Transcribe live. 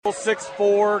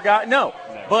6'4" guy. No,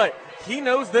 but he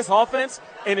knows this offense,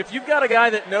 and if you've got a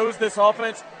guy that knows this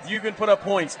offense, you can put up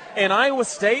points. And Iowa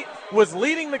State was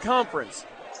leading the conference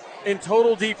in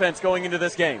total defense going into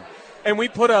this game, and we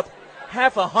put up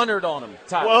half 100 on them,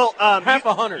 Tyler. Well, half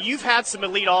 100. You've had some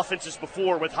elite offenses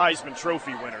before with Heisman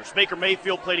Trophy winners. Baker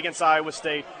Mayfield played against Iowa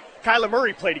State. Kyler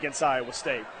Murray played against Iowa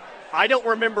State. I don't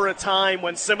remember a time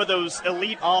when some of those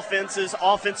elite offenses,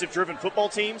 offensive-driven football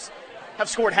teams, have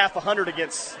scored half 100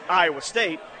 against Iowa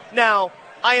State. Now,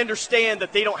 I understand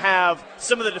that they don't have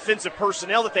some of the defensive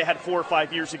personnel that they had 4 or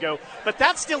 5 years ago, but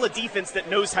that's still a defense that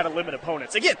knows how to limit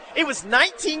opponents. Again, it was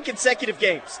 19 consecutive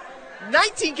games.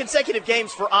 19 consecutive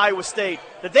games for Iowa State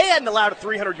that they hadn't allowed a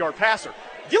 300-yard passer.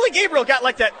 Dylan Gabriel got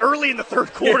like that early in the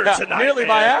third quarter tonight. Nearly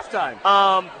by halftime.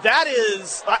 That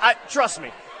is, trust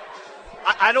me,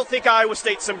 I don't think Iowa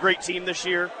State's some great team this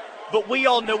year, but we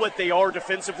all know what they are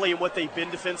defensively and what they've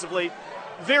been defensively.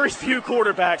 Very few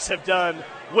quarterbacks have done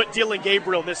what Dylan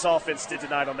Gabriel and this offense did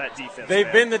tonight on that defense.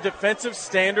 They've been the defensive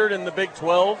standard in the Big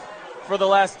 12 for the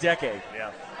last decade.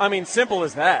 Yeah. I mean, simple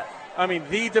as that. I mean,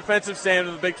 the defensive standard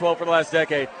of the Big 12 for the last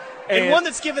decade. And one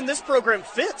that's given this program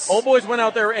fits. Old boys went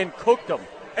out there and cooked them.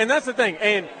 And that's the thing.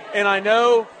 And I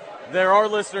know there are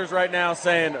listeners right now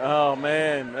saying, oh,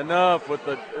 man, enough with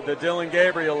the Dylan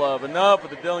Gabriel love. Enough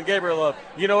with the Dylan Gabriel love.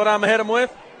 You know what I'm ahead him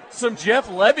with? Some Jeff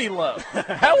Levy love.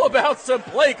 How about some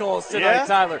play calls tonight,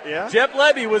 Tyler? Yeah. Jeff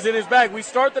Levy was in his bag. We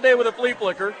start the day with a flea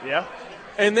flicker. Yeah.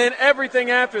 And then everything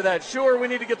after that. Sure, we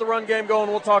need to get the run game going.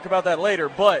 We'll talk about that later.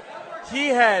 But he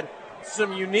had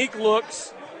some unique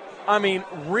looks. I mean,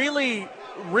 really,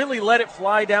 really let it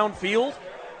fly downfield.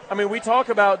 I mean, we talk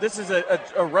about this is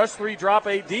a rush 3, drop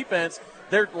 8 defense.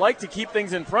 They like to keep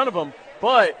things in front of them.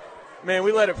 But, man,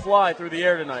 we let it fly through the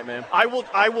air tonight, man. I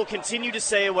will continue to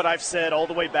say what I've said all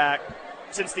the way back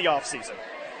since the offseason.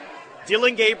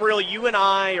 Dylan Gabriel, you and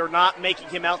I are not making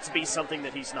him out to be something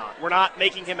that he's not. We're not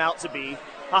making him out to be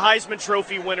a Heisman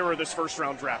Trophy winner or this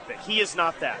first-round draft pick. He is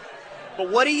not that. But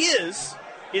what he is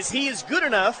he is good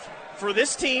enough for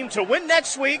this team to win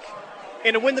next week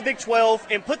and to win the Big 12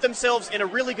 and put themselves in a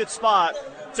really good spot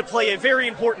to play a very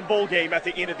important bowl game at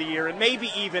the end of the year and maybe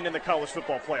even in the college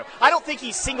football playoff. I don't think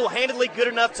he's single-handedly good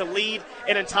enough to lead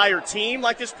an entire team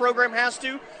like this program has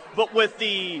to, but with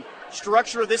the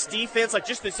structure of this defense, like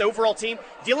just this overall team,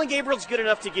 Dylan Gabriel's good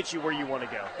enough to get you where you want to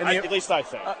go. At least I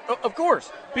think. Of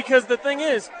course, because the thing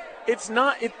is, it's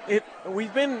not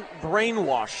we've been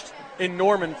brainwashed in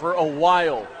Norman for a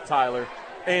while, Tyler,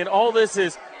 and all this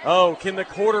is, oh, can the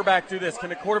quarterback do this? Can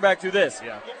the quarterback do this?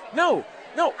 Yeah. No,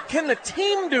 can the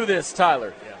team do this,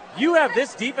 Tyler? Yeah. You have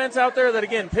this defense out there that,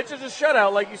 again, pitches a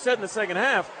shutout, like you said, in the second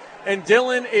half, and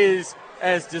Dylan is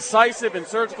as decisive and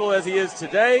surgical as he is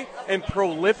today and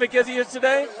prolific as he is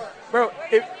today. Bro,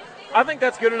 I think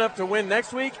that's good enough to win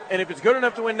next week, and if it's good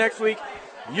enough to win next week,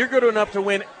 you're good enough to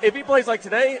win, if he plays like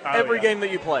today, every game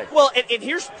that you play. Well, and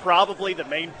here's probably the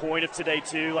main point of today,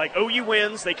 too. Like, OU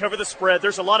wins, they cover the spread.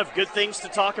 There's a lot of good things to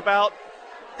talk about.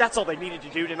 That's all they needed to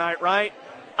do tonight, right?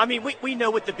 I mean, we know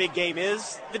what the big game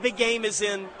is. The big game is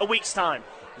in a week's time.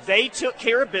 They took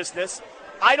care of business.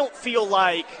 I don't feel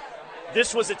like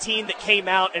this was a team that came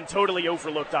out and totally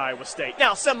overlooked Iowa State.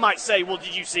 Now, some might say, well,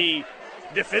 did you see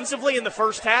defensively in the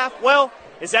first half? Well,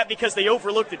 is that because they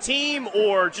overlooked the team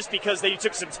or just because they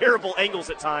took some terrible angles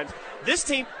at times? This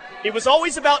team, it was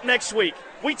always about next week.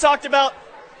 We talked about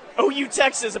OU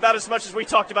Texas about as much as we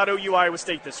talked about OU Iowa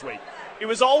State this week. It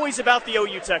was always about the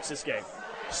OU Texas game.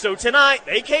 So tonight,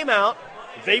 they came out,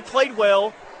 they played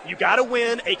well, you got to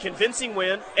win, a convincing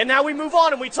win, and now we move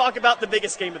on and we talk about the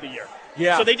biggest game of the year.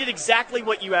 Yeah. So they did exactly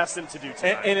what you asked them to do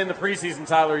tonight. And in the preseason,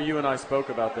 Tyler, you and I spoke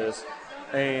about this,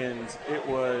 and it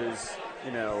was,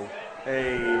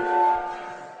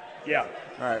 Yeah.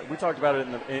 All right, we talked about it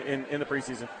in the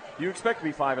preseason. You expect to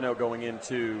be 5-0 going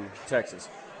into Texas.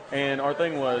 And our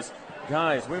thing was,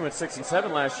 guys, we went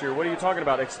 6-7 last year. What are you talking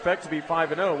about? Expect to be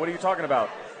 5-0. What are you talking about?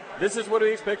 This is what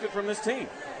we expected from this team.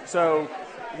 So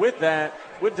with that,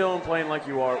 with Dylan playing like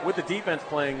you are, with the defense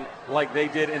playing like they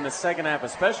did in the second half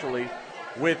especially,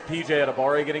 with PJ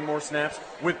Adebawore getting more snaps,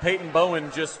 with Peyton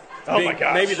Bowen just being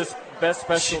maybe the best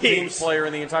special teams player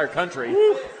in the entire country.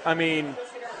 Woo. I mean,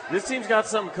 this team's got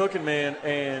something cooking, man,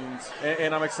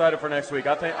 and I'm excited for next week.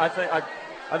 I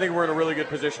think we're in a really good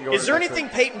position going. Is there anything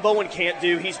Peyton Bowen can't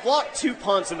do? He's blocked 2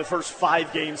 punts in the first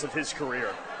 5 games of his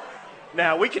career.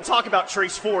 Now, we can talk about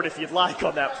Trace Ford if you'd like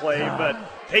on that play, but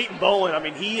Peyton Bowen, I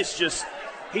mean, he's a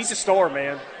star,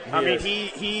 man.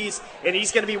 He's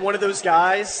going to be one of those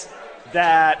guys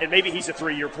that, and maybe he's a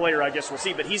 3-year player, I guess we'll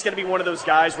see, but he's going to be one of those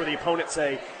guys where the opponents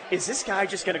say, is this guy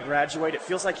just going to graduate? It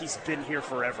feels like he's been here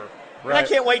forever. And I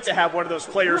can't wait to have one of those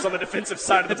players on the defensive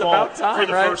side of the ball for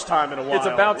the first time in a while. It's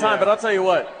about time, but I'll tell you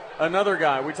what, another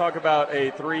guy, we talk about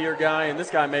a 3-year guy, and this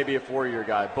guy may be a 4-year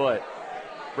guy, but,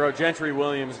 bro, Gentry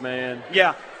Williams, man.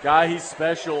 Yeah. Guy, he's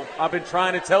special. I've been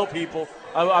trying to tell people.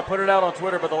 I put it out on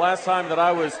Twitter, but the last time that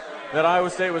Iowa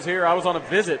State was here, I was on a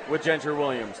visit with Gentry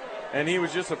Williams. And he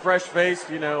was just a fresh-faced,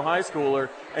 high schooler,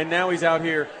 and now he's out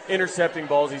here intercepting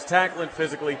balls. He's tackling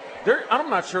physically. I'm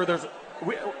not sure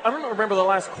I don't remember the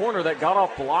last corner that got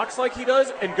off blocks like he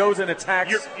does and goes and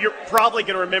attacks. You're probably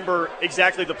going to remember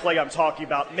exactly the play I'm talking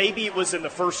about. Maybe it was in the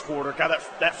first quarter. God,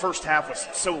 that first half was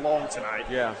so long tonight.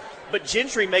 Yeah. But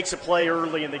Gentry makes a play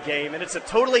early in the game, and it's a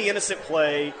totally innocent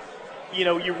play.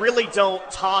 You really don't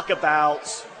talk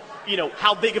about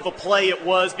how big of a play it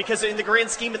was, because in the grand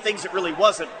scheme of things, it really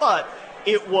wasn't. But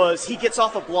it was, he gets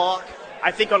off a block,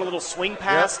 I think on a little swing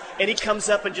pass, and he comes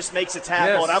up and just makes a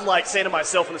tackle. Yes. And I'm like saying to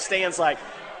myself in the stands, like,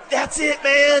 that's it,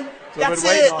 man. That's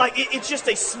it. Like, it's just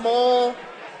a small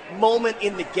moment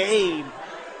in the game,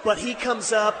 but he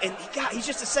comes up, and he's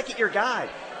just a second-year guy.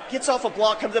 Gets off a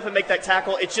block, comes up and make that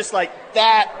tackle. It's just like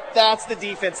that's the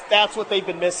defense. That's what they've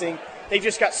been missing. They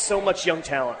just got so much young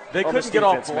talent. They couldn't get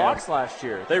off blocks last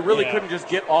year. They really couldn't just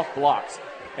get off blocks.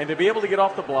 And to be able to get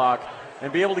off the block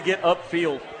and be able to get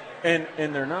upfield, and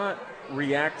they're not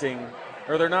reacting,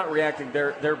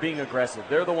 they're being aggressive.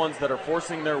 They're the ones that are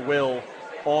forcing their will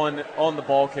on the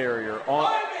ball carrier,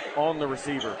 on the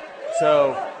receiver.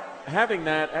 So having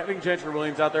Gentry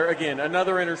Williams out there, again,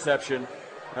 another interception,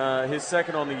 his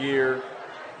second on the year,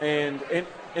 and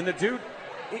the dude,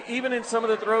 even in some of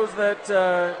the throws that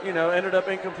ended up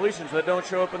incompletions that don't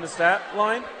show up in the stat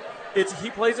line, he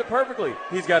plays it perfectly.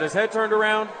 He's got his head turned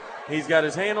around. He's got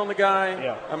his hand on the guy.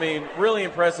 Yeah. I mean, really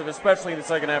impressive, especially in the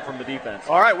second half from the defense.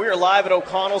 All right, we are live at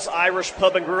O'Connell's Irish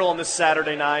Pub and Grill on this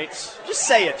Saturday night. Just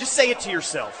say it. Just say it to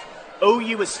yourself.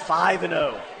 OU is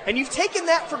 5-0. And you've taken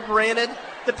that for granted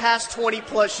the past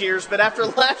 20-plus years, but after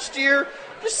last year,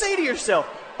 just say to yourself,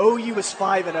 OU is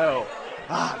 5-0.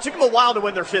 It took them a while to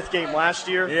win their 5th game last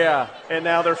year. Yeah. And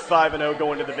now they're 5-0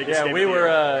 going to the biggest game of the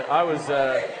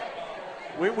year.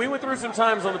 We went through some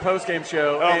times on the post-game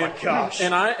show. My gosh.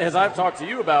 And as I've talked to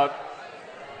you about,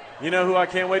 who I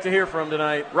can't wait to hear from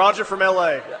tonight? Roger from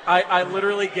L.A. I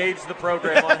literally gauged the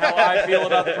program on how I feel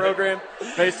about the program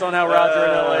based on how Roger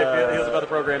in L.A. feels about the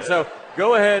program. So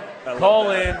go ahead,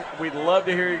 call in. We'd love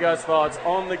to hear you guys' thoughts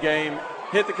on the game.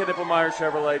 Hit the Knippelmeyer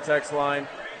Chevrolet text line.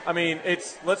 I mean,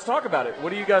 let's talk about it. What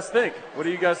do you guys think? What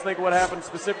do you guys think what happened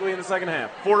specifically in the second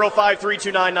half?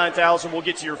 405-329-9000. We'll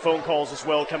get to your phone calls as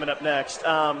well coming up next.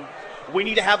 We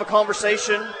need to have a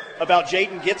conversation about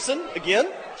Jaden Gibson again.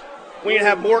 We need to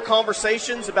have more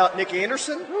conversations about Nick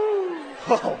Anderson.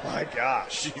 Oh, my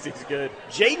gosh. Jeez, he's good.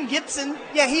 Jaden Gibson,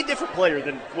 he's a different player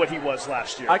than what he was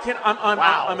last year.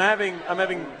 Wow. I'm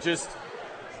having just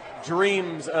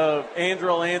dreams of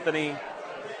Andrel Anthony.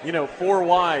 4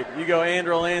 wide. You go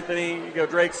Andrel Anthony, you go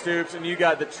Drake Stoops, and you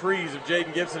got the trees of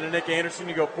Jaden Gibson and Nick Anderson.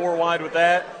 You go 4 wide with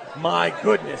that. My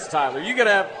goodness, Tyler. You could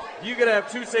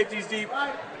have 2 safeties deep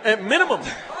at minimum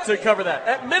to cover that.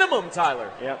 At minimum, Tyler.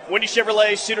 Yeah. Wendy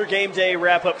Chevrolet Sooner Game Day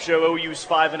wrap-up show. OU's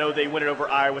 5-0. They win it over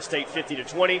Iowa State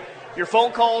 50-20. Your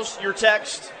phone calls, your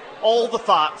text, all the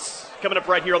thoughts coming up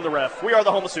right here on The Ref. We are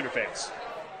the home of Sooner fans.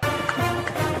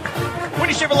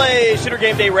 Wendy Chevrolet Sooner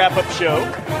Game Day wrap-up show.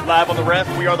 Live on The Ref.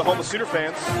 We are the home of Sooner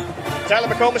fans. Tyler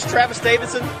McComas, Travis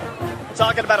Davidson,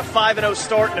 talking about a 5-0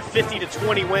 start and a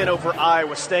 50-20 win over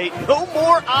Iowa State. No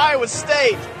more Iowa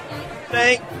State.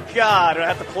 Thank God I don't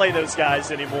have to play those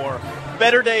guys anymore.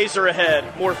 Better days are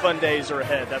ahead. More fun days are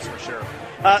ahead, that's for sure.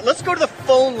 Let's go to the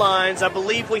phone lines. I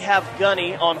believe we have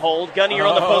Gunny on hold. Gunny, you're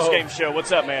on the postgame show.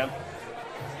 What's up, man?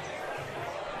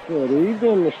 Good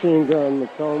evening, Machine Gun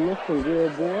McComas and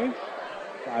good boy.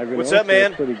 What's up,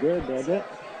 man? Pretty good, doesn't it?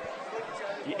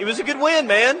 It was a good win,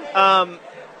 man.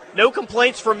 No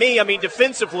complaints from me. I mean,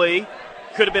 defensively,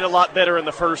 could have been a lot better in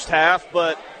the first half,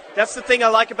 but that's the thing I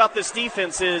like about this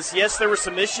defense is, yes, there were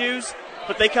some issues,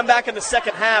 but they come back in the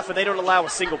second half and they don't allow a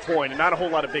single point and not a whole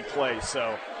lot of big plays.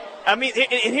 So, I mean,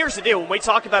 and here's the deal. When we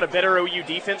talk about a better OU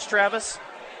defense, Travis,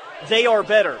 they are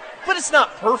better. But it's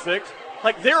not perfect.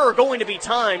 Like, there are going to be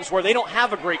times where they don't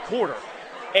have a great quarter.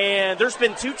 And there's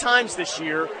been 2 times this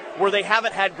year where they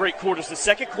haven't had great quarters. The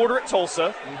second quarter at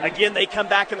Tulsa, again, they come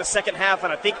back in the second half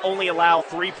and I think only allow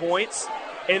 3 points.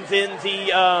 And then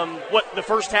the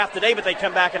first half today, but they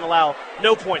come back and allow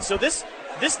no points. So this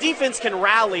defense can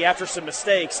rally after some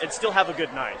mistakes and still have a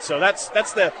good night. So that's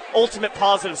the ultimate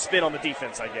positive spin on the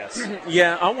defense, I guess.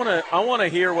 Yeah, I want to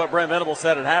hear what Brent Venables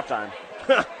said at halftime.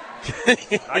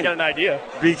 I got an idea.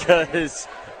 Because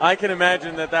I can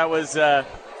imagine that was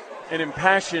an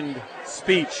impassioned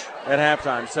speech at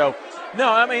halftime. So, no,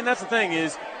 I mean, that's the thing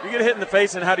is you get hit in the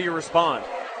face, and how do you respond?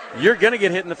 You're going to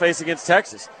get hit in the face against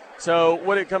Texas. So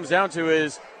what it comes down to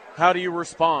is how do you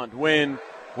respond when,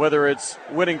 whether it's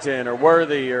Whittington or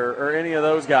Worthy or any of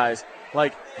those guys,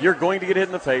 like, you're going to get hit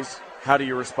in the face. How do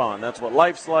you respond? That's what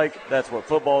life's like. That's what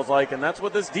football's like. And that's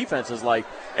what this defense is like.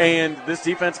 And this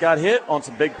defense got hit on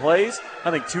some big plays. I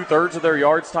think 2/3 of their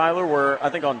yards, Tyler, were, I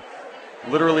think, on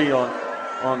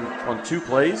 2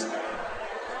 plays.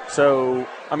 So,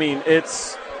 I mean,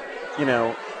 it's,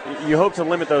 you hope to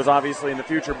limit those, obviously, in the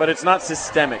future, but it's not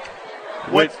systemic,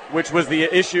 which was the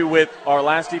issue with our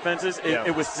last defenses.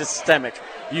 It was systemic.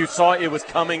 You saw it was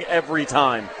coming every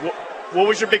time. What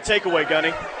was your big takeaway,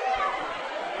 Gunny?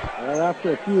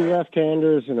 After a few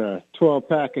left-handers and a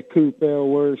 12-pack of Coupe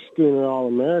Ale Schooner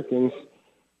All-Americans,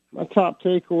 my top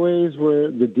takeaways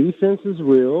were the defense is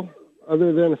real,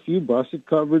 other than a few busted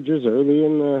coverages early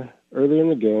in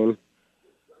the game.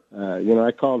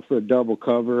 I called for a double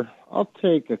cover. I'll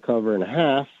take a cover and a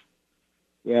half.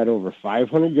 We had over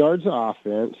 500 yards of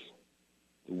offense.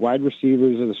 The wide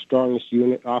receivers are the strongest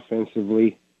unit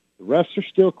offensively. The refs are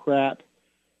still crap.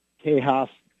 Tejas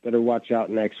better watch out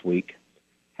next week.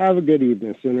 Have a good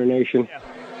evening, Sooner Nation. Yeah.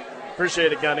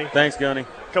 Appreciate it, Gunny. Thanks, Gunny.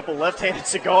 A couple left-handed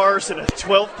cigars and a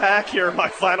 12-pack. Here are my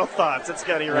final thoughts. That's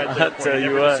Gunny right there. I'll tell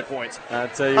you what.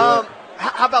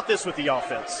 How about this with the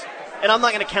offense? And I'm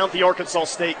not going to count the Arkansas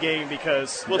State game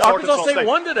because Arkansas State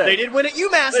won today. They did win at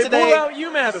UMass today. They blew out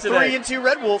UMass today. 3-2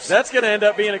 Red Wolves. That's going to end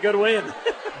up being a good win.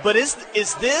 But is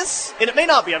this, and it may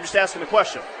not be, I'm just asking the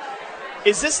question,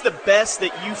 is this the best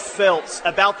that you felt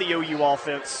about the OU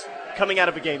offense coming out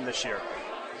of a game this year?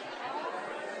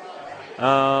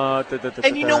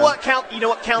 And you know what count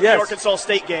the Arkansas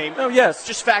State game? Oh, yes.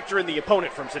 Just factor in the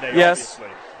opponent from today, yes.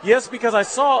 obviously. Yes, because I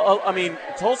saw,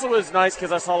 Tulsa was nice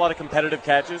because I saw a lot of competitive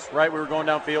catches, right? We were going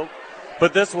downfield.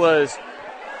 But this was,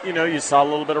 you saw a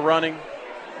little bit of running.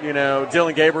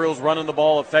 Dylan Gabriel's running the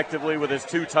ball effectively with his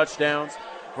 2 touchdowns,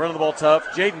 running the ball tough.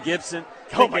 Jaden Gibson.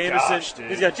 Oh, my gosh, dude.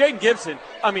 He's got Jaden Gibson.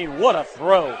 What a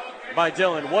throw by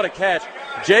Dylan. What a catch.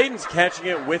 Jaden's catching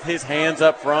it with his hands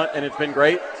up front, and it's been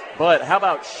great. But how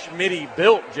about Schmitty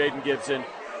built Jaden Gibson?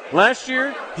 Last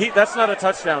year, that's not a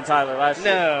touchdown, Tyler.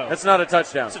 No. That's not a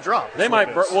touchdown. It's a drop. They might,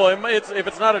 if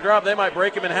it's not a drop, they might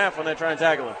break him in half when they try and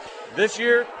tackle him. This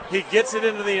year, he gets it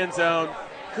into the end zone.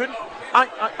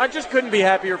 I just couldn't be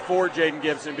happier for Jaden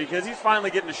Gibson because he's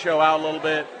finally getting to show out a little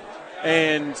bit.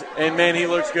 And man, he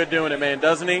looks good doing it, man,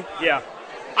 doesn't he? Yeah.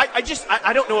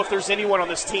 I don't know if there's anyone on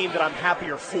this team that I'm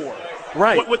happier for.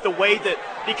 Right. With the way that,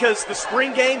 because the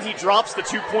spring game, he drops the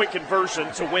 2-point conversion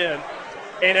to win.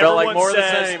 And felt everyone like more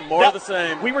says, of the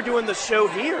same. We were doing the show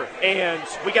here, and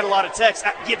we got a lot of texts.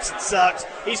 Gibson sucks.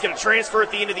 He's going to transfer at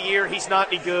the end of the year. He's not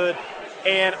any good.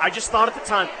 And I just thought at the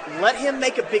time, let him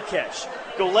make a big catch.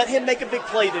 Go let him make a big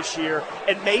play this year,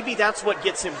 and maybe that's what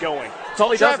gets him going. That's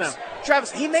all he does now.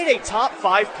 Travis, he made a top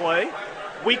 5 play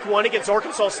week 1 against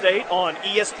Arkansas State on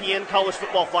ESPN College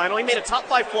Football Final. He made a top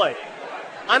 5 play.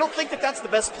 I don't think that's the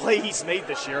best play he's made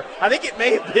this year. I think it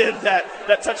may have been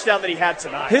that touchdown that he had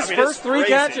tonight. His first 3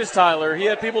 catches, Tyler, he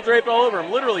had people draped all over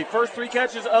him. Literally, first 3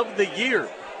 catches of the year,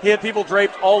 he had people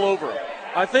draped all over him.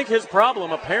 I think his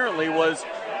problem apparently was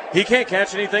he can't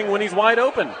catch anything when he's wide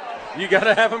open. You got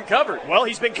to have him covered. Well,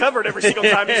 he's been covered every single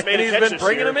time he's made a catch. He's been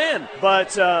bringing him in.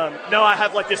 But no, I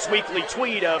have like this weekly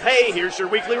tweet of, hey, here's your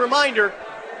weekly reminder.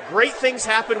 Great things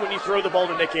happen when you throw the ball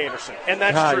to Nick Anderson, and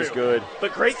that's true. He's good.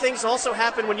 But great things also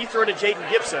happen when you throw to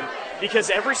Jaden Gibson, because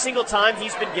every single time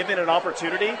he's been given an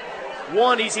opportunity,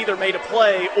 1, he's either made a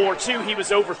play, or 2, he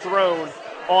was overthrown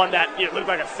on that, it looked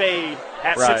like a fade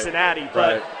at Cincinnati.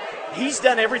 But he's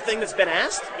done everything that's been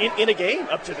asked in a game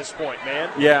up to this point, man.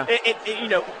 Yeah.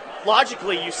 And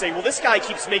logically you say, well, this guy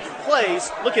keeps making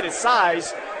plays. Look at his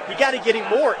size. You got to get him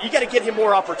more. You got to get him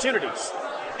more opportunities.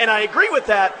 And I agree with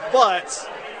that, but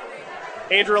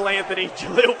Andrew Anthony,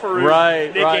 Jaleel Peru,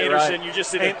 Nick Anderson, you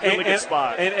just in a really good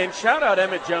spot. And shout out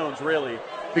Emmett Jones, really,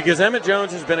 because Emmett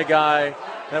Jones has been a guy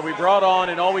that we brought on,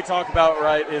 and all we talk about,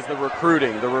 right, is the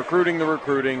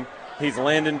recruiting. He's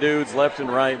landing dudes left and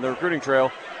right in the recruiting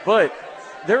trail. But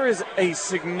there is a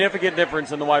significant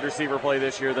difference in the wide receiver play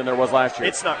this year than there was last year.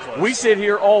 It's not close. We sit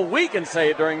here all week and say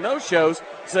it during those shows,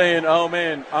 saying, oh,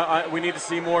 man, we need to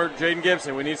see more Jaden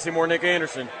Gibson. We need to see more Nick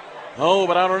Anderson. Oh,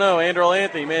 but I don't know. Andrew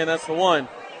Anthony, man, that's the one.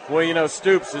 Well,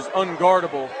 Stoops is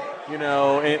unguardable,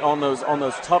 on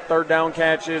those tough third down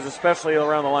catches, especially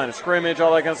around the line of scrimmage,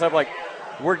 all that kind of stuff. Like,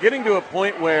 we're getting to a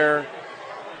point where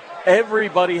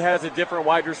everybody has a different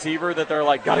wide receiver that they're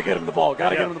like, got to get him the ball,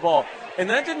 get him the ball. And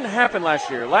that didn't happen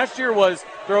last year. Last year was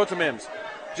throw it to Mims.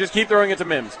 Just keep throwing it to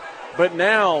Mims. But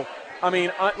now, I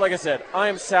mean, like I said, I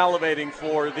am salivating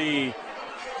for the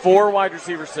 4 wide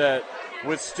receiver set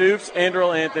with Stoops,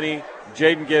 Andrel Anthony,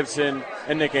 Jaden Gibson,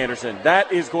 and Nick Anderson.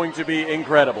 That is going to be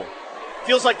incredible.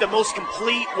 Feels like the most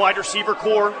complete wide receiver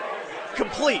core.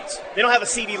 Complete. They don't have a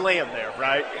CD Lamb there,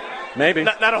 right? Maybe.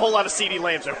 Not a whole lot of CD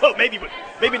Lambs there. Oh, maybe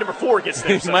number 4 gets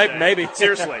there someday. Maybe.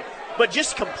 Seriously. But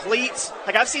just complete.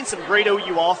 Like, I've seen some great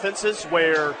OU offenses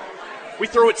where we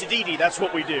throw it to Dede. That's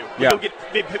what we do. We go get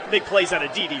big plays out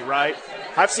of Dede, right?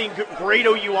 I've seen great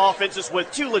OU offenses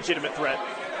with 2 legitimate threats.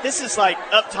 This is like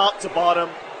up top to bottom,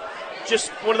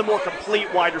 just one of the more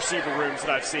complete wide receiver rooms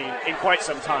that I've seen in quite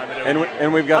some time.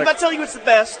 And we've got. I'm not telling you it's the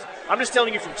best. I'm just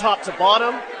telling you from top to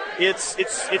bottom,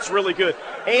 it's really good.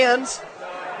 And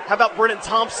how about Brennan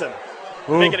Thompson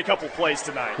making a couple plays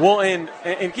tonight? Well, and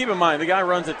keep in mind, the guy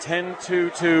runs a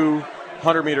 10.22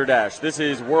 100-meter dash. This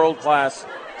is world-class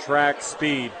track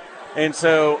speed. And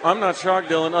so I'm not shocked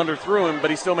Dylan underthrew him, but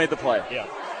he still made the play. Yeah.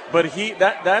 But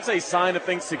that's a sign of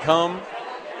things to come.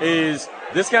 Is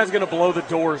this guy's going to blow the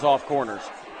doors off corners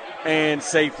and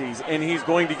safeties, and he's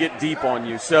going to get deep on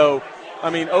you. So,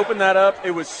 I mean, open that up.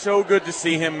 It was so good to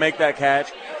see him make that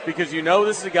catch because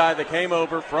this is a guy that came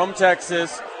over from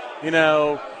Texas.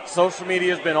 Social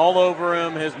media has been all over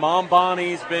him. His mom,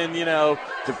 Bonnie's been,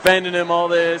 defending him all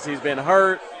this. He's been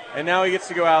hurt, and now he gets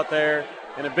to go out there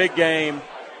in a big game,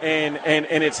 and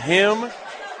it's him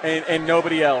and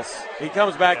nobody else. He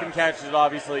comes back and catches it,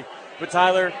 obviously. But,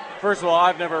 Tyler, first of all,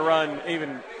 I've never run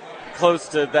even close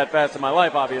to that fast in my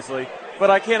life, obviously. But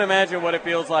I can't imagine what it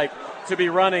feels like to be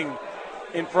running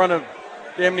in front of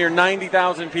damn near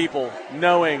 90,000 people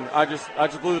knowing I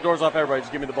just blew the doors off everybody.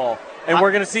 Just give me the ball. And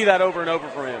we're going to see that over and over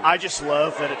from him. I just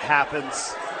love that it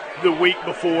happens the week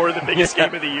before the biggest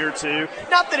game of the year, too.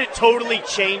 Not that it totally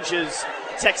changes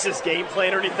Texas' game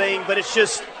plan or anything, but it's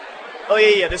just,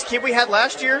 this kid we had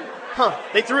last year,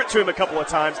 they threw it to him a couple of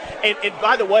times. And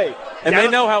by the way, and they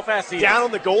know how fast he is. Down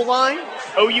on the goal line,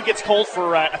 OU gets called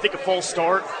for, I think, a false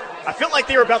start. I felt like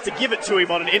they were about to give it to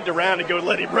him on an end around and go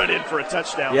let him run in for a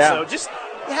touchdown. Yeah. So just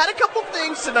had a couple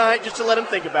things tonight just to let him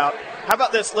think about. How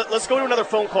about this? Let's go to another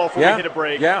phone call before we hit a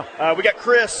break. Yeah. We got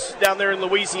Chris down there in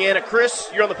Louisiana. Chris,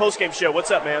 you're on the postgame show.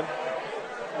 What's up, man?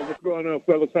 What's going on,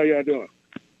 fellas? How y'all doing?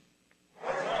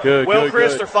 Good. Well, good,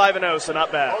 Chris, good. they're 5-0, so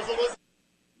not bad.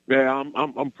 Yeah,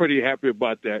 I'm pretty happy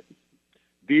about that.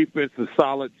 Defense is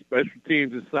solid. Special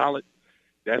teams is solid.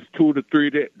 That's 2 of the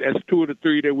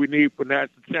 3 that we need for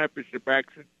national championship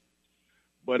action.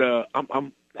 But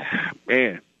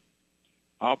man,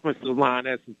 offensive line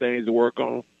has some things to work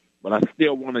on. But I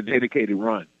still want a dedicated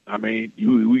run. I mean,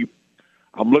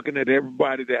 I'm looking at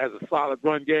everybody that has a solid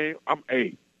run game.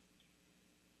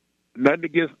 Nothing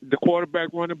against the quarterback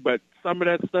running, but some of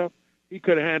that stuff, he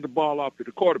could have handed the ball off to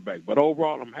the quarterback. But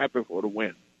overall, I'm happy for the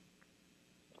win.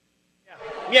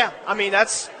 Yeah, I mean,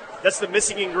 that's the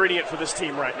missing ingredient for this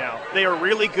team right now. They are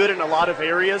really good in a lot of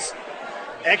areas.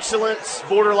 Excellence,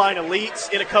 borderline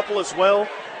elites in a couple as well.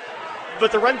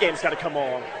 But the run game's got to come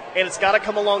along. And it's got to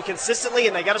come along consistently,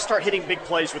 and they got to start hitting big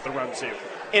plays with the run, too.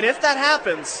 And if that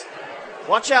happens,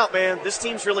 watch out, man. This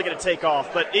team's really going to take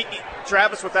off. But,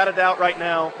 Travis, without a doubt right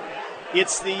now,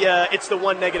 it's the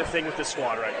one negative thing with this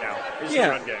squad right now is the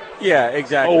run game. Yeah,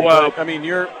 exactly.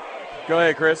 Go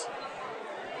ahead, Chris.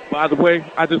 By the way,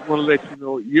 I just want to let you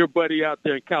know, your buddy out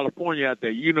there in California out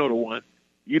there, you know the one.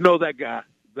 You know that guy.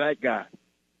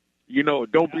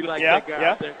 Don't be like that guy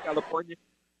out there in California.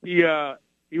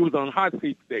 He was on hot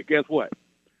seat today. Guess what?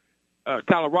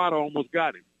 Colorado almost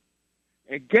got him.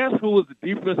 And guess who was the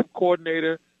defensive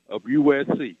coordinator of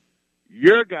USC?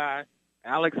 Your guy,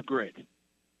 Alex Grinch.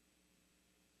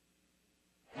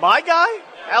 My guy?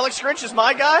 Alex Grinch is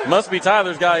my guy? Must be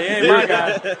Tyler's guy. He ain't my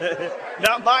guy.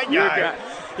 Not my guy.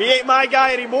 He ain't my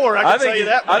guy anymore. I can tell you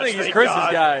that much. I think he's Chris's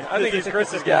guy. I think he's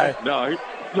Chris's guy. No,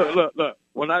 look.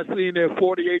 When I seen that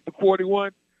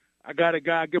 48-41, I got a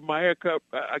guy get my haircut.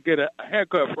 I get a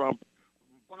haircut from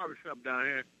barbershop down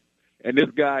here, and this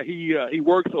guy he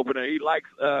works over there. He likes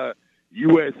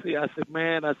USC. I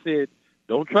said,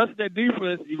 don't trust that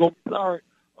defense. You're gonna be sorry.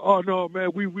 Oh no,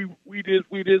 man, we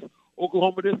this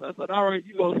Oklahoma this. I said, all right,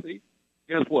 you gonna see.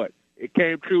 Guess what? It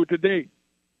came true today.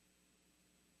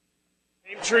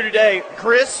 Came true today,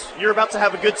 Chris. You're about to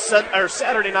have a good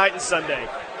Saturday night and Sunday.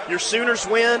 Your Sooners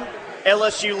win.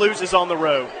 LSU loses on the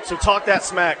road. So talk that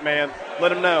smack, man. Let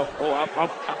them know. Oh,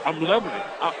 I'm loving it.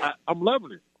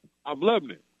 I'm loving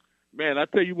it. Man, I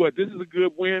tell you what, this is a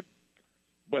good win.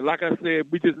 But like I said,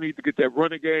 we just need to get that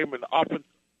running game and the offense.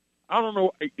 I don't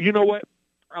know. You know what?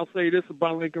 I'll say this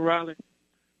about Lincoln Riley.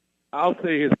 I'll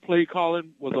say his play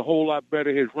calling was a whole lot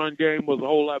better. His run game was a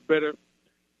whole lot better.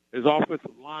 His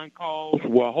offensive line calls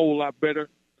were a whole lot better.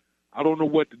 I don't know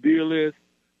what the deal is,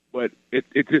 but it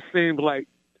just seems like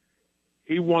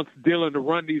he wants Dillon to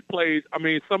run these plays. I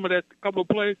mean, some of that couple of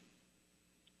plays,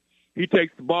 he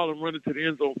takes the ball and runs it to the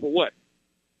end zone for what?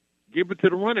 Give it to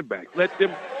the running back. Let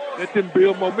them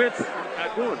build momentum.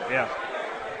 Not doing it. Yeah.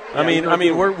 I mean,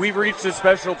 we've reached a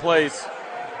special place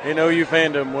in OU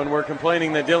fandom when we're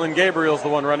complaining that Dillon Gabriel's the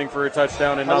one running for a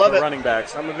touchdown and not the running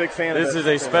backs. I'm a big fan of this. This is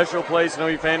a special place in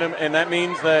OU fandom, and that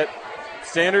means that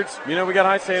standards, we got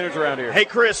high standards around here. Hey,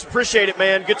 Chris, appreciate it,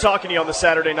 man. Good talking to you on the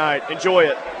Saturday night. Enjoy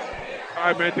it. All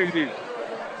right, man. Take it easy.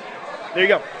 There you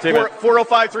go. See you,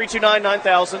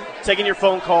 405-329-9000, taking your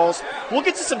phone calls. We'll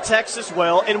get to some texts as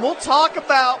well, and we'll talk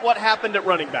about what happened at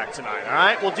running back tonight, all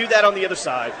right? We'll do that on the other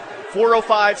side.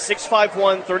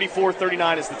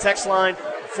 405-651-3439 is the text line.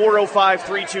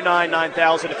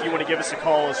 405-329-9000 if you want to give us a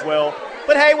call as well.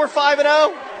 But, hey, we're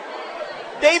 5-0.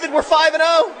 David, we're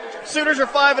 5-0. Sooners are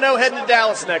 5-0 heading to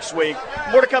Dallas next week.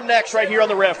 More to come next right here on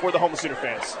The Ref. We're the home of Sooner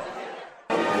fans.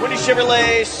 Wendy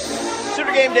Chevrolet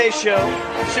Sooner Game Day show.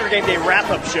 Sooner Game Day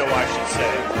wrap-up show, I should say.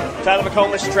 Tyler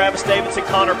McComas, Travis Davidson,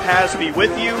 Connor Pasby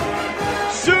with you.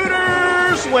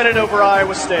 Sooners winning over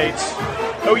Iowa State.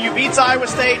 OU beats Iowa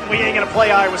State, and we ain't going to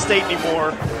play Iowa State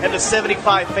anymore. And the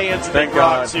 75 fans that they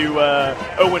brought to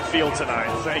Owen Field tonight.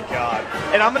 Thank God.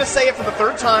 And I'm going to say it for the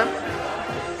third time.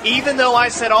 Even though I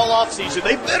said all offseason,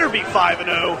 they better be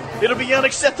 5-0. It'll be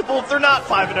unacceptable if they're not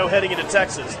 5-0 heading into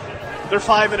Texas. They're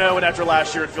 5-0, and after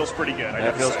last year, it feels pretty good.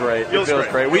 It feels great. It feels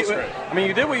great. I mean,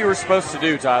 you did what you were supposed to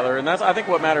do, Tyler, and that's, I think,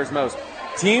 what matters most.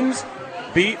 Teams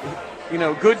beat,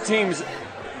 good teams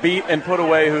beat and put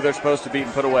away who they're supposed to beat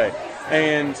and put away.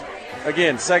 And,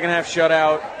 again, second half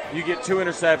shutout. You get 2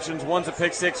 interceptions. One's a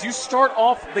pick six. You start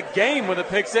off the game with a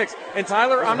pick six. And,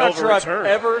 Tyler, I'm not sure I've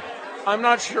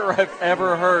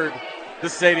ever heard the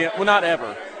stadium. Well, not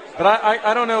ever. But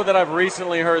I don't know that I've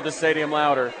recently heard the stadium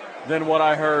louder than what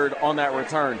I heard on that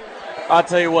return. I'll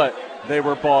tell you what, they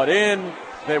were bought in.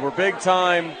 They were big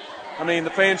time. I mean, the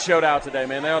fans showed out today,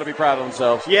 man. They ought to be proud of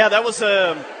themselves. Yeah, that was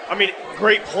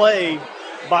great play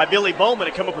by Billy Bowman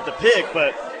to come up with the pick,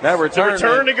 but that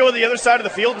return to go to the other side of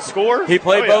the field and score. He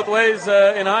played both ways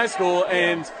in high school,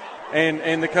 and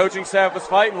the coaching staff was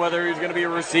fighting whether he was going to be a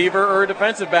receiver or a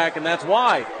defensive back, and that's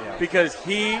why. Yeah. Because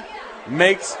he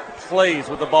makes plays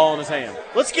with the ball in his hand.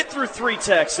 Let's get through 3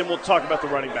 texts, and we'll talk about the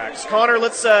running backs. Connor,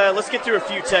 let's get through a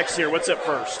few texts here. What's up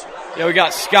first? Yeah, we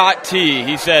got Scott T.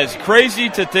 He says, crazy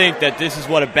to think that this is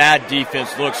what a bad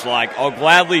defense looks like. I'll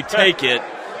gladly take it.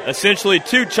 Essentially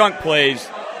 2 chunk plays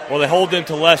where they hold them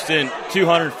to less than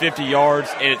 250 yards,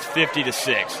 and it's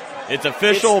 50-6. It's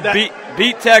official.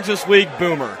 Beat Texas Week,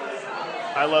 Boomer.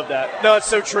 I love that. No, it's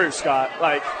so true, Scott.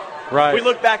 Right. We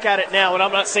look back at it now, and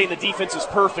I'm not saying the defense is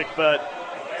perfect, but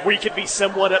we could be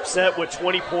somewhat upset with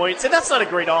 20 points. And that's not a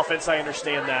great offense, I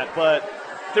understand that. But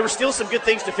there were still some good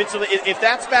things defensively. If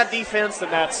that's bad defense, then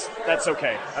that's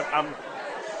okay.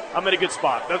 I'm in a good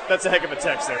spot. That's a heck of a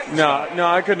text there. No,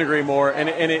 I couldn't agree more. And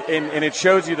it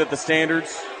shows you that the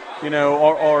standards,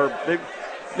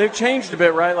 they've changed a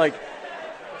bit, right? Like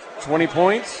 20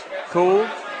 points, cool.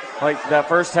 Like that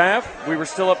first half, we were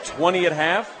still up 20 at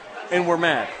half, and we're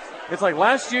mad. It's like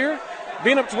last year,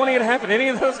 being up 20 at half in any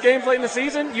of those games late in the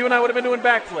season, you and I would have been doing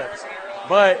backflips.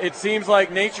 But it seems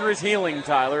like nature is healing,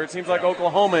 Tyler. It seems like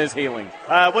Oklahoma is healing.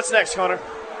 What's next, Connor?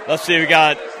 Let's see. We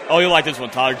got – you'll like this one,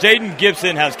 Tyler. Jaden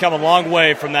Gibson has come a long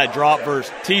way from that drop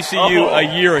versus TCU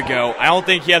a year ago. I don't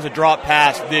think he has a drop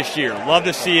pass this year. Love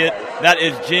to see it. That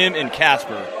is Jim and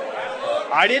Casper.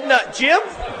 I did not – Jim?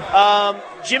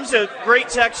 Jim's a great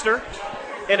texter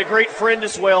and a great friend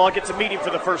as well. I'll get to meet him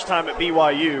for the first time at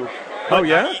BYU. Oh,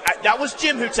 yeah? That was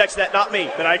Jim who texted that, not me.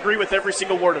 But I agree with every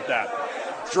single word of that.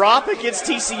 Drop against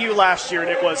TCU last year, and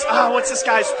it was, what's this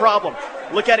guy's problem?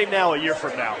 Look at him now a year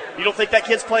from now. You don't think that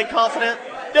kid's playing confident?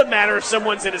 Doesn't matter if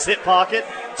someone's in his hip pocket.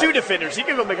 2 defenders. He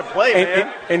can go make a play,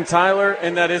 man. And Tyler,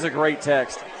 and that is a great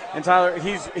text. And Tyler,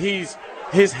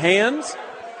 his hands,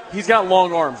 he's got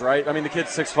long arms, right? I mean, the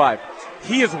kid's 6'5".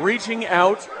 He is reaching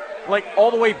out like all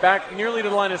the way back nearly to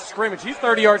the line of scrimmage. He's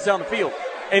 30 yards down the field.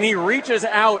 And he reaches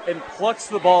out and plucks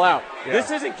the ball out. Yeah.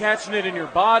 This isn't catching it in your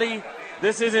body.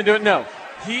 This isn't doing – no.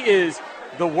 He is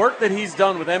 – the work that he's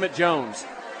done with Emmett Jones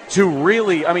to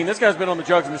really – I mean, this guy's been on the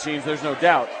jugs machines, there's no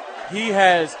doubt. He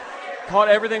has caught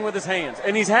everything with his hands.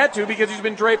 And he's had to because he's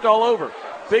been draped all over.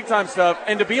 Big-time stuff.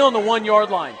 And to be on the 1-yard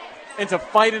line and to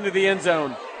fight into the end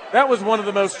zone, that was one of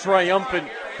the most triumphant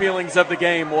feelings of the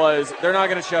game was they're not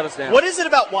going to shut us down. What is it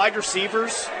about wide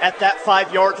receivers at that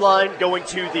 5-yard line going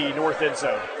to the north end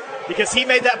zone? because he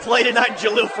made that play tonight, and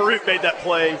Jalil Farouk made that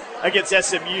play against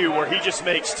SMU where he just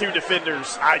makes two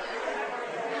defenders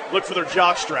look for their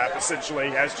jockstrap, essentially,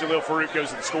 as Jalil Farouk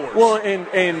goes and scores. Well,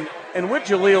 and with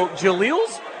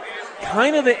Jalil's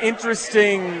kind of the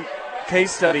interesting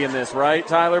case study in this, right,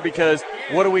 Tyler? Because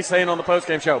what are we saying on the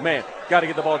postgame show? Man, got to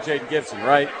get the ball to Jaden Gibson,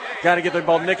 right? Got to get the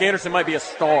ball. Nick Anderson might be a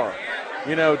star.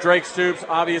 Drake Stoops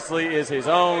obviously is his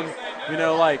own.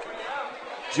 Like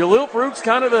Jalil Farouk's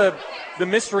kind of the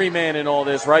mystery man in all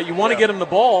this, right? You want to get him the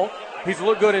ball. He's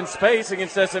looked good in space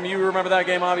against SMU. Remember that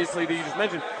game, obviously, that you just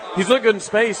mentioned. He's looked good in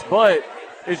space, but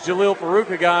is Jalil Farouk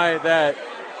a guy that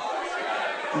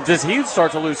does he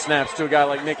start to lose snaps to a guy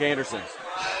like Nick Anderson?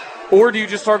 Or do you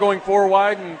just start going 4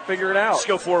 wide and figure it out? Just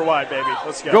go 4 wide, baby.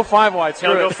 Let's go. Go 5 wide.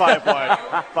 Go 5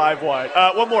 wide. 5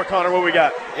 wide. One more, Connor. What we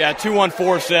got? Yeah,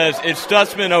 214 says, is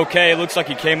Stutzman okay? It looks like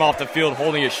he came off the field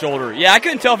holding his shoulder. Yeah, I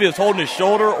couldn't tell if he was holding his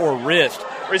shoulder or wrist.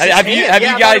 Or have you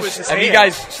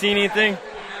guys seen anything?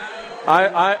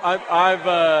 I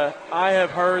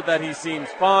have heard that he seems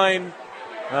fine.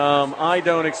 I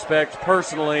don't expect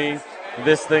personally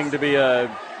this thing to be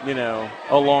a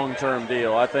long-term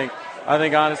deal. I think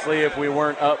honestly, if we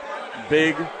weren't up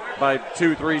big by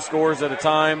 2-3 scores at a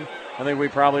time, I think we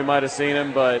probably might have seen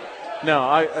him. But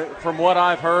no, from what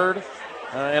I've heard,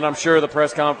 and I'm sure the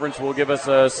press conference will give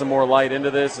us some more light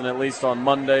into this, and at least on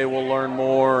Monday we'll learn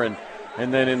more, and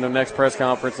then in the next press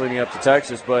conference leading up to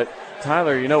Texas. But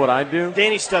Tyler, you know what I'd do?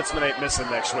 Danny Stutzman ain't missing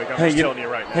next week. I'm just telling you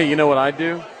right now. Hey, you know what I'd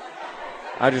do?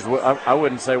 I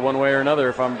wouldn't say one way or another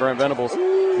if I'm Brent Venables.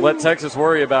 Let Texas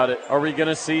worry about it. Are we going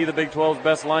to see the Big 12's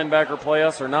best linebacker play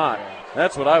us or not?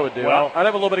 That's what I would do. Well, I'd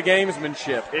have a little bit of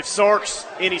gamesmanship. If Sark's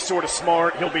any sort of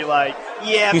smart, he'll be like,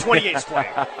 yeah, 28's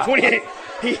playing. 28.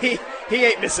 He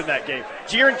ain't missing that game.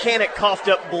 Jaron Canick coughed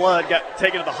up blood, got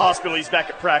taken to the hospital. He's back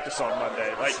at practice on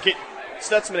Monday.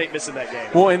 Stutzman ain't missing that game.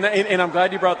 Well, and I'm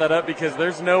glad you brought that up because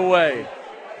there's no way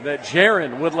that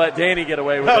Jaron would let Danny get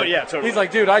away with it. Oh, yeah, totally. He's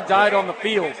like, dude, I died on the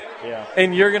field. Yeah.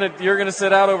 And you're gonna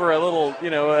sit out over a little,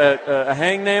 a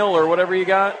hangnail or whatever you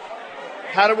got.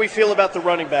 How do we feel about the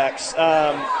running backs?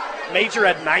 Major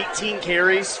had 19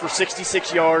 carries for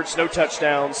 66 yards, no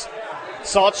touchdowns.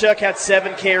 Sawchuk had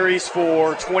 7 carries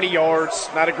for 20 yards,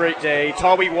 not a great day.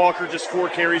 Tawee Walker just 4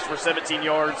 carries for 17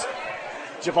 yards.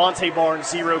 Javante Barnes,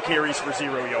 0 carries for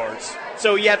 0 yards.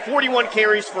 So he had 41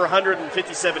 carries for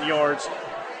 157 yards,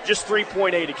 just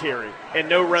 3.8 a carry, and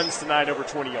no runs tonight over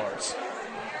 20 yards.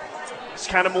 It's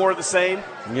kind of more of the same.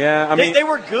 Yeah, I mean, they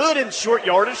were good in short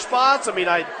yardage spots. I mean,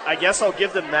 I guess I'll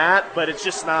give them that, but it's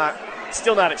just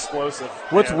still not explosive.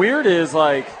 What's weird is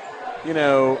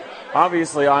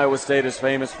obviously Iowa State is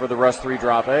famous for the rush 3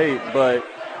 drop 8, but it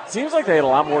seems like they had a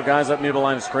lot more guys up near the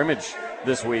line of scrimmage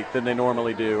this week than they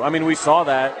normally do. I mean, we saw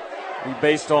that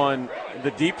based on the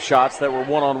deep shots that were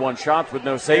one-on-one shots with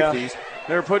no safeties. Yeah.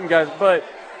 They were putting guys, but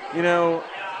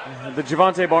the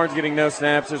Javante Barnes getting no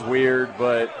snaps is weird,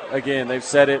 but again, they've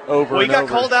said it over and over. Well, he got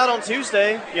called out on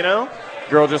Tuesday,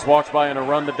 Girl just walks by in a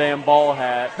run the damn ball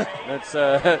hat. That's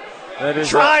that is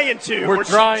trying to. We're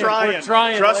trying. We're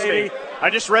trying. Trust lady. me. I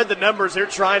just read the numbers. They're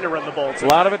trying to run the ball. A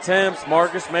lot of attempts.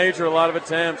 Marcus Major, a lot of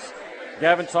attempts.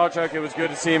 Gavin Sawchuk, it was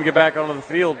good to see him get back onto the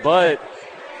field, but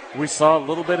we saw a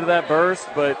little bit of that burst,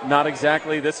 but not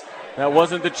exactly this. That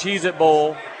wasn't the Cheez-It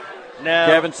Bowl. No.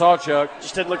 Gavin Sawchuk.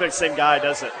 Just didn't look like the same guy,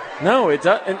 does it? No, it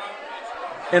does.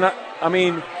 And I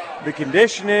mean, the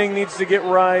conditioning needs to get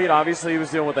right. Obviously, he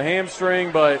was dealing with the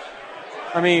hamstring, but,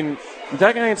 I mean,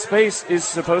 that guy in space is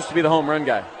supposed to be the home run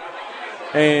guy.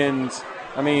 And,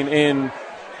 I mean,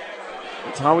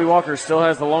 Tawee Walker still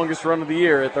has the longest run of the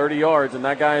year at 30 yards, and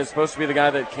that guy is supposed to be the guy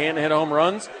that can't hit home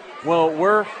runs. Well,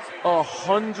 we're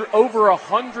over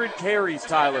 100 carries,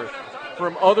 Tyler,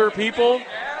 from other people.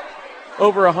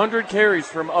 Over 100 carries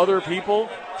from other people,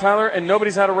 Tyler, and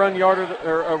nobody's had a run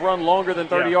longer than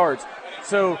 30 yards.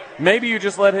 So maybe you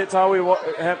just let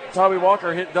Tawee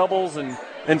Walker hit doubles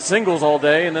and singles all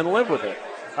day and then live with it.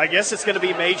 I guess it's going to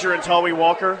be Major and Tawee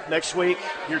Walker next week,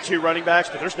 your 2 running backs,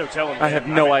 but there's no telling. I have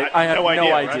no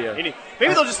idea. Right?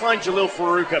 Maybe they'll just line Jalil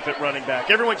Farouk up at running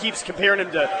back. Everyone keeps comparing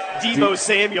him to Deebo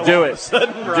Samuel all of a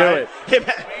sudden, right? Do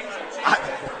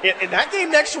it. In that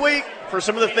game next week, for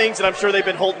some of the things that I'm sure they've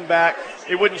been holding back,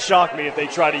 it wouldn't shock me if they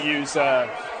try to use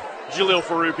Jalil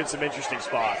Farouk in some interesting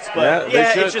spots. But,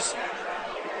 it's just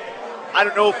 – I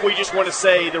don't know if we just want to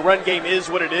say the run game is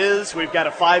what it is. We've got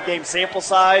a 5-game sample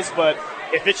size, but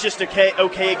if it's just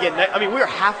okay again – I mean, we're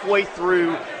halfway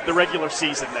through the regular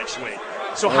season next week.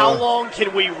 So how long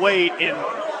can we wait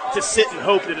to sit and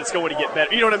hope that it's going to get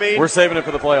better? You know what I mean? We're saving it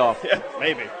for the playoff. Yeah,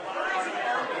 maybe.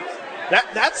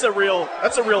 That's a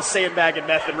real sandbagging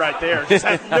method right there. Just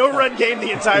have no run game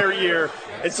the entire year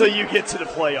until you get to the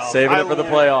playoffs. Saving it for the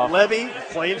playoff. Levy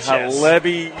playing chess.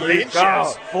 Playing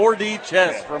chess. 4D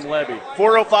chess from Levy.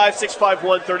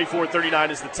 405-651-3439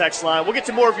 is the text line. We'll get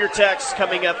to more of your texts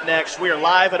coming up next. We are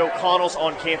live at O'Connell's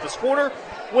on Campus Corner.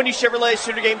 Wendy Chevrolet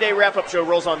Sooner Game Day wrap-up show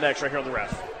rolls on next right here on the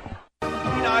Ref.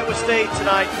 Iowa State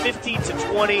tonight,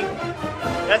 50-20.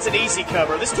 That's an easy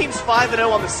cover. This team's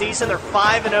 5-0 on the season. They're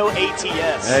 5-0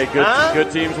 ATS. Hey,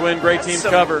 good teams win, great teams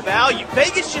cover. Value.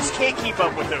 Vegas just can't keep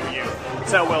up with OU.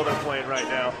 That's how well they're playing right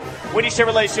now. Wendy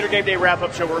Chevrolet Sooner Game Day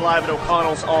wrap-up show. We're live at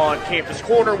O'Connell's on Campus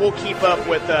Corner. We'll keep up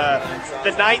with the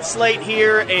night slate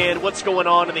here and what's going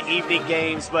on in the evening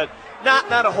games, but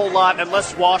not a whole lot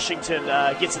unless Washington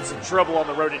gets in some trouble on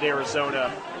the road at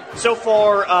Arizona. So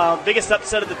far, biggest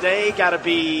upset of the day got to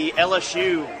be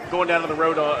LSU going down on the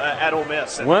road at Ole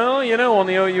Miss. Well, on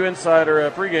the OU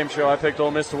Insider pregame show, I picked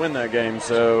Ole Miss to win that game.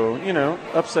 So,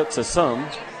 upset to some,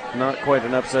 not quite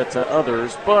an upset to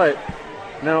others. But,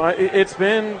 no, it's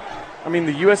been, the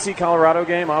USC-Colorado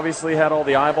game obviously had all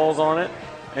the eyeballs on it.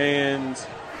 And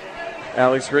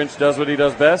Alex Grinch does what he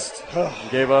does best.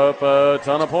 Gave up a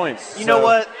ton of points. You know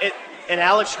what? And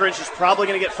Alex Grinch is probably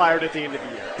going to get fired at the end of the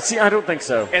year. See, I don't think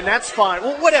so. And that's fine.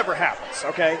 Well, whatever happens,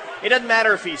 okay? It doesn't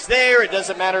matter if he's there. It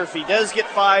doesn't matter if he does get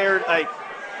fired.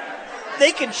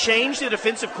 They can change the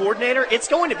defensive coordinator. It's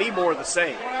going to be more of the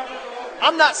same.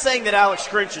 I'm not saying that Alex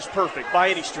Grinch is perfect by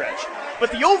any stretch.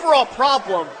 But the overall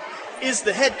problem is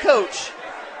the head coach,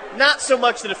 not so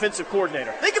much the defensive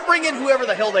coordinator. They can bring in whoever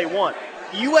the hell they want.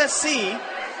 USC,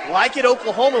 like at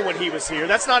Oklahoma when he was here,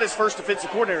 that's not his first defensive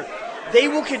coordinator. They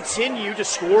will continue to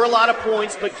score a lot of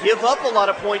points, but give up a lot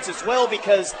of points as well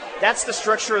because that's the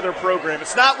structure of their program.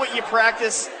 It's not what you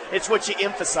practice, it's what you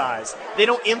emphasize. They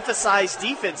don't emphasize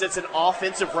defense. It's an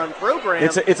offensive run program.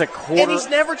 It's a quarter. And he's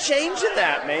never changing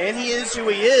that, man. He is who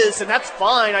he is, and that's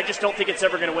fine. I just don't think it's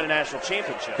ever going to win a national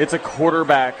championship. It's a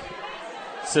quarterback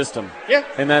system. Yeah.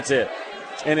 And that's it.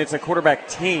 And it's a quarterback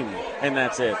team, and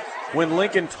that's it. When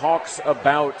Lincoln talks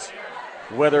about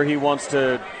whether he wants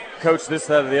to coach this,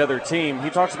 that, or the other team,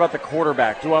 he talks about the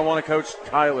quarterback. Do I want to coach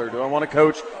Kyler? Do I want to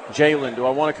coach Jalen? Do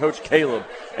I want to coach Caleb?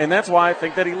 And that's why I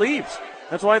think that he leaves.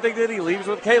 That's why I think that he leaves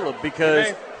with Caleb,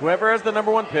 because whoever has the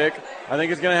number one pick, I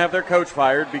think is going to have their coach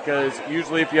fired, because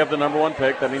usually if you have the number one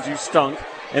pick, that means you stunk.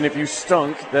 And if you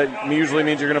stunk, that usually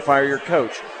means you're going to fire your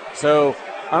coach. So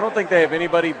I don't think they have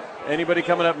anybody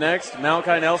coming up next.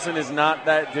 Malachi Nelson is not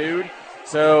that dude.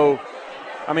 So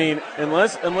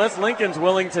unless Lincoln's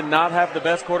willing to not have the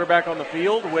best quarterback on the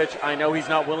field, which I know he's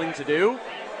not willing to do,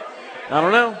 I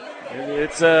don't know.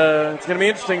 It's going to be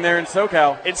interesting there in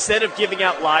SoCal. Instead of giving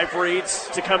out live reads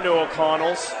to come to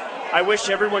O'Connell's, I wish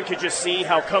everyone could just see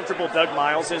how comfortable Doug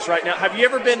Miles is right now. Have you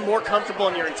ever been more comfortable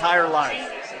in your entire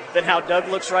life than how Doug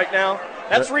looks right now?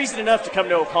 That's reason enough to come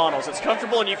to O'Connell's. It's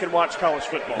comfortable and you can watch college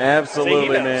football.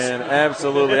 Absolutely, man.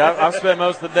 Absolutely. I've spent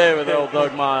most of the day with old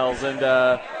Doug Miles,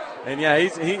 and yeah,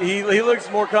 he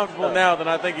looks more comfortable now than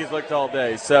I think he's looked all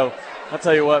day. So I'll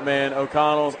tell you what, man,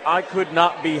 O'Connell's, I could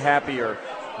not be happier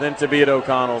than to be at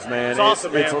O'Connell's, man. It's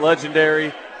awesome, man. It's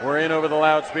legendary. We're in over the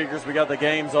loudspeakers. We got the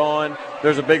games on.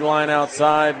 There's a big line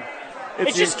outside.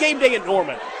 It's just game day in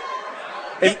Norman.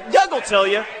 Doug will tell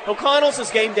you, O'Connell's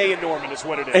is game day in Norman is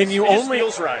what it is. And it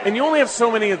feels right. And you only have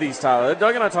so many of these, Tyler.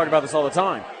 Doug and I talk about this all the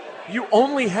time. You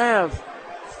only have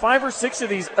 5 or 6 of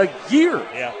these a year.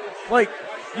 Yeah.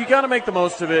 You got to make the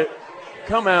most of it.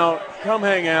 Come out, come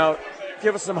hang out,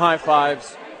 give us some high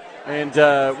fives, and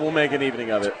we'll make an evening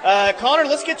of it. Connor,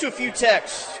 let's get to a few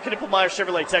texts. Knippelmeyer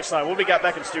Chevrolet text line. What do we got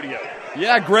back in studio?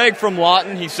 Yeah, Greg from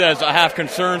Lawton, he says, I have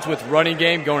concerns with running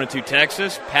game going into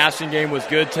Texas. Passing game was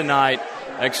good tonight,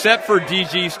 except for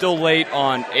DG still late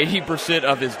on 80%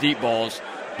 of his deep balls.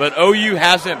 But OU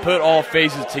hasn't put all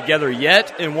phases together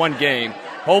yet in one game.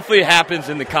 Hopefully it happens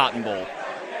in the Cotton Bowl.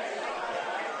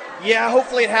 Yeah,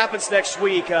 hopefully it happens next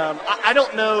week. I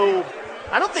don't know.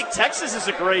 I don't think Texas is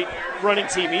a great running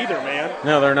team either, man.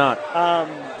 No, they're not.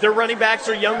 Their running backs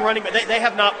are young running backs. They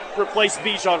have not replaced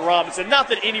Bijan Robinson. Not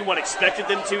that anyone expected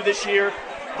them to this year,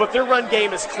 but their run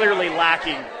game is clearly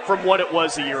lacking from what it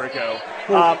was a year ago.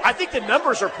 I think the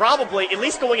numbers are probably, at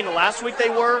least going into last week they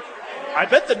were, I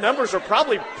bet the numbers are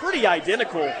probably pretty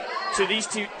identical to these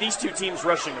two teams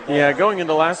rushing the ball. Yeah, going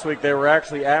into last week, they were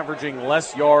actually averaging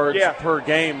less yards per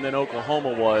game than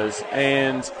Oklahoma was.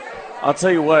 And I'll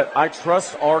tell you what, I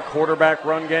trust our quarterback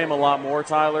run game a lot more,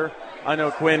 Tyler. I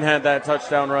know Quinn had that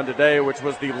touchdown run today, which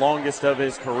was the longest of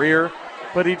his career.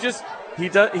 But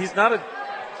he's not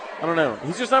I don't know.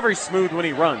 He's just not very smooth when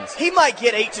he runs. He might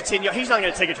get 8 to 10 yards. He's not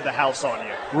going to take it to the house on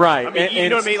you. Right. I mean, you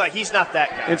know what I mean? Like, he's not that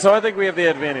guy. And so I think we have the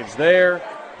advantage there.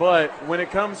 But when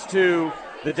it comes to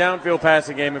the downfield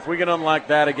passing game, if we can unlock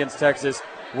that against Texas,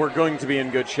 we're going to be in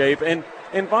good shape. And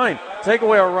fine, take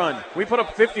away our run. We put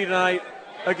up 50 tonight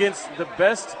against the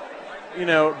best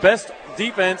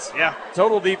defense,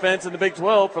 total defense in the Big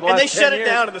 12 for the last 10 years. And they shut it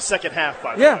down in the second half,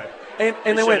 by the way. Yeah,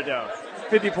 and they went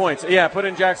 50 points. Yeah, put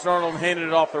in Jackson Arnold and handed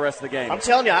it off the rest of the game. I'm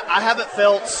telling you, I haven't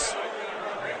felt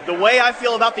the way I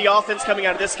feel about the offense coming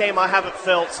out of this game. I haven't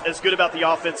felt as good about the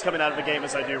offense coming out of the game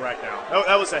as I do right now.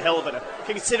 That was a hell of a –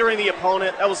 considering the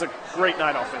opponent, that was a great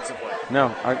night offensively.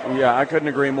 No, I couldn't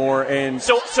agree more. And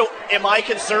so am I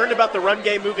concerned about the run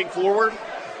game moving forward?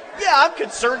 Yeah, I'm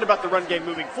concerned about the run game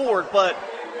moving forward, but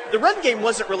the run game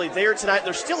wasn't really there tonight.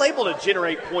 They're still able to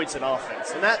generate points in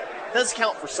offense, and that does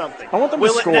count for something. I want them to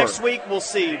score. Will it next week? We'll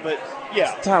see, but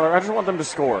yeah. Tyler, I just want them to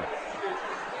score.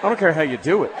 I don't care how you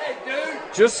do it.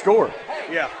 Just score.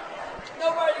 Yeah.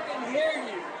 Nobody can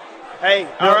hear you. Hey,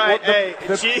 all right,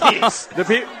 jeez.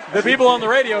 The people on the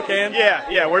radio can.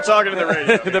 Yeah, we're talking to the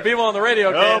radio. The people on the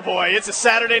radio can. Oh, boy, it's a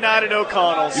Saturday night at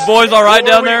O'Connell's. You boys all right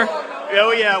down there?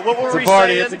 Oh, yeah. What were we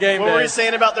party. saying? It's a game what day. were we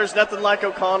saying about there's nothing like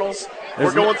O'Connell's?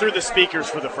 We're going through the speakers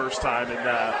for the first time. And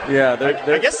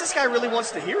I guess this guy really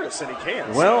wants to hear us, and he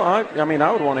can. Well, I mean,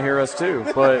 I would want to hear us too.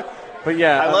 But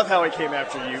yeah. I love how he came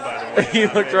after you, by the way. He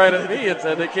looked right at me and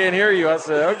said, they can't hear you. I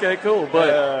said, okay, cool.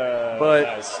 But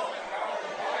nice.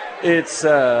 It's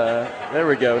there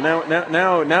we go.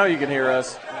 Now you can hear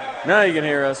us. Now you can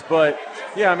hear us. But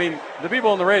yeah, I mean, the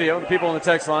people on the radio, the people on the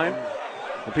text line,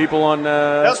 the people on.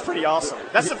 That was pretty awesome.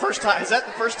 That's the first time. Is that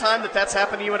the first time that's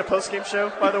happened to you at a postgame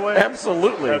show? By the way.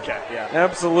 Absolutely. Okay. Yeah.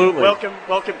 Absolutely.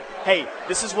 Welcome. Hey,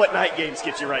 this is what night games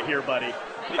get you right here, buddy.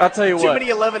 I'll tell you Too what. many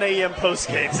 11 a.m. post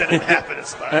games that didn't happen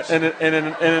as much. And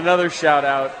another shout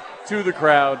out to the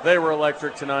crowd. They were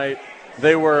electric tonight.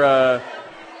 They were.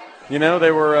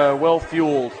 They were well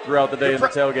fueled throughout the day in the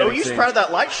tailgate. Oh, you was proud of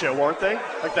that light show, weren't they?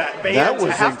 Like that band that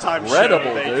was halftime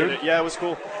incredible, show. Dude. Yeah, it was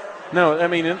cool. No, I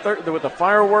mean, with the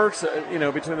fireworks,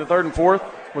 between the third and fourth,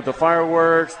 with the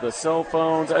fireworks, the cell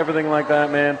phones, everything like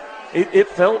that, man, it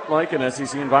felt like an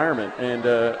SEC environment. And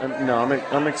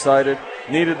I'm excited.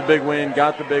 Needed the big win,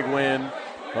 got the big win.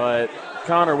 But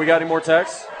Connor, we got any more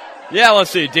texts? Yeah,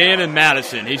 let's see. Dan in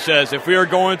Madison. He says, if we are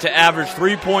going to average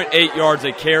 3.8 yards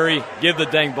a carry, give the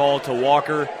dang ball to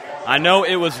Walker. I know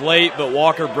it was late, but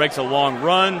Walker breaks a long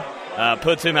run,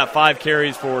 puts him at 5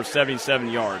 carries for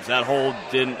 77 yards. That hold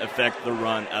didn't affect the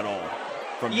run at all.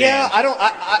 From Dan. I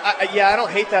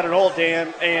don't hate that at all,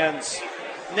 Dan. And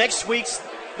next week's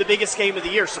the biggest game of the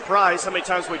year. Surprise! How many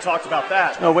times have we talked about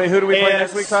that? Oh wait, who do we play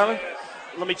next week, Tyler?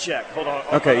 Let me check. Hold on.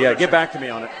 Okay, yeah, get back to me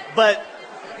on it. But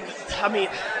I mean,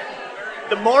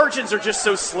 the margins are just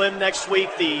so slim next week.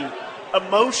 The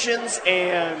emotions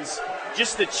and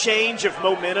just the change of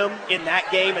momentum in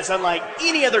that game is unlike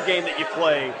any other game that you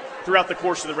play throughout the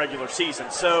course of the regular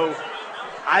season. So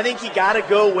I think you got to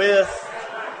go with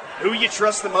who you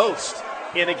trust the most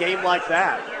in a game like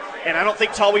that. And I don't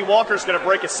think Tawee Walker's going to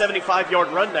break a 75-yard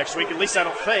run next week. At least I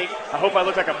don't think. I hope I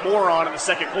look like a moron in the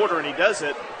second quarter and he does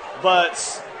it.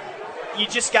 But you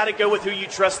just got to go with who you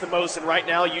trust the most. And right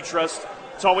now you trust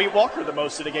Tawee Walker the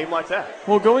most in a game like that.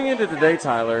 Well, going into today,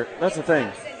 Tyler, that's the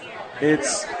thing.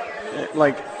 It's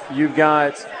like you've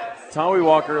got Tawee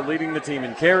Walker leading the team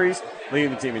in carries,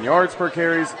 leading the team in yards per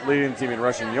carries, leading the team in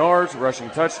rushing yards, rushing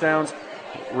touchdowns,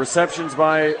 receptions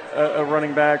by a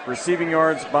running back, receiving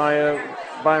yards by a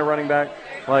running back.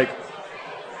 Like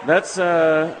that's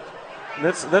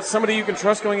somebody you can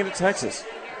trust going into Texas.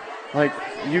 Like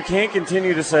you can't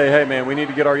continue to say, "Hey, man, we need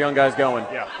to get our young guys going,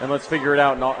 and let's figure it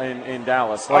out in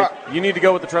Dallas." Like you need to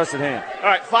go with the trusted hand. All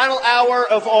right, final hour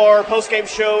of our postgame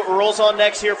show rolls on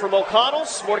next here from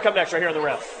O'Connell's. More to come next right here on the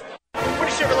Ref.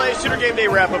 Pretty Chevrolet Sooner Game Day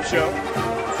wrap-up show.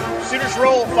 Sooners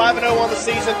roll 5-0 on the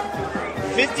season,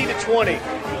 50-20.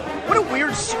 What a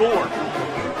weird score.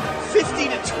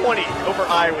 50-20 over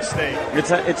Iowa State.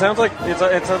 It sounds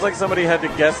like somebody had to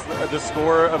guess the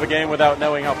score of a game without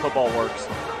knowing how football works.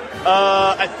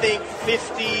 I think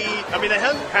 50. I mean, they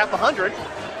hung half 100.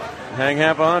 Hang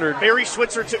half 100. Barry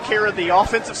Switzer took care of the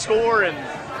offensive score, and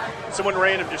someone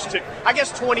random just took. I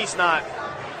guess 20's not.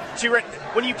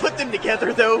 When you put them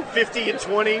together, though, 50 and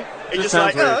 20, it's just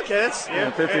like, weird. Okay,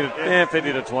 that's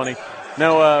 50 to 20.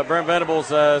 No, Brent Venables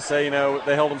say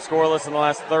they held them scoreless in the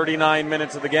last 39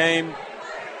 minutes of the game.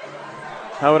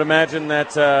 I would imagine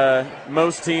that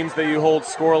most teams that you hold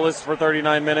scoreless for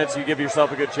 39 minutes, you give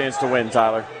yourself a good chance to win,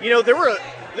 Tyler. There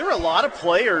were a lot of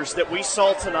players that we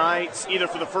saw tonight, either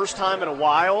for the first time in a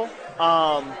while.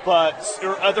 But there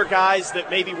are other guys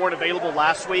that maybe weren't available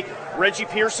last week. Reggie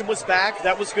Pearson was back.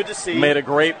 That was good to see. Made a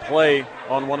great play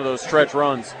on one of those stretch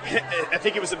runs. I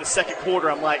think it was in the second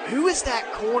quarter. I'm like, who is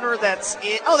that corner that's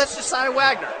in? Oh, that's Josiah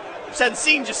Wagner. Just hadn't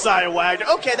seen Josiah Wagner.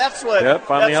 Okay, that's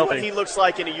what he looks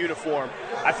like in a uniform.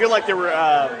 I feel like there were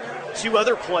two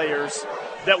other players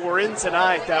that were in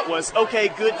tonight that was, okay,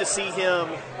 good to see him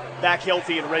back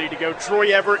healthy and ready to go.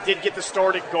 Troy Everett did get the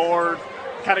start at guard.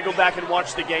 Kind of go back and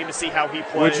watch the game to see how he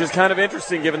plays. Which is kind of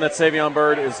interesting given that Savion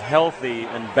Byrd is healthy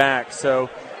and back.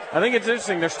 So I think it's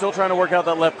interesting. They're still trying to work out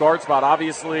that left guard spot.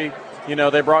 Obviously,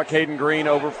 they brought Caden Green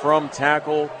over from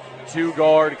tackle to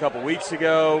guard a couple weeks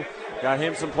ago. Got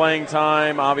him some playing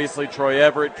time. Obviously, Troy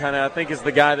Everett I think is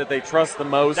the guy that they trust the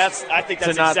most. I think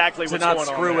that's exactly what's going on. To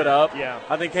not screw it up. Yeah.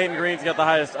 I think Caden Green's got the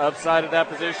highest upside at that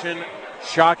position.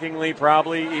 Shockingly,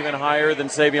 probably even higher than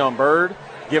Savion Byrd,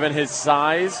 given his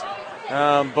size.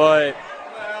 But,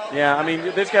 yeah, I mean,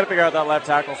 they just got to figure out that left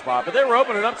tackle spot. But they were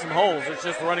opening up some holes. It's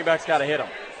just the running backs got to hit them.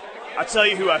 I'll tell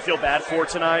you who I feel bad for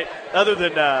tonight, other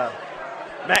than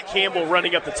Matt Campbell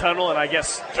running up the tunnel, and I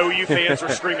guess OU fans were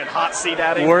screaming hot seat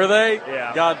at him. Were they?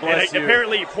 Yeah. God bless you.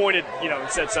 Apparently he pointed, and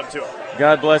said something to him.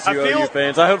 God bless you, OU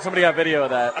fans. I hope somebody got video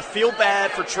of that. I feel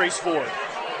bad for Trace Ford.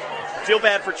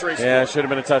 Yeah, it should have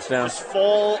been a touchdown. Just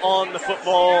fall on the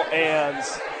football, and,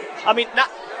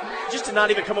 just to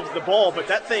not even come up with the ball, but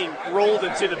that thing rolled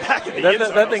into the back of the end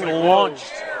zone. That thing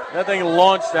launched. That thing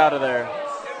launched out of there.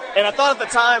 And I thought at the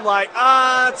time,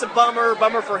 it's a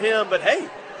bummer for him. But, hey,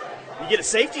 you get a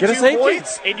safety, 2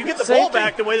 points, and you get the ball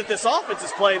back the way that this offense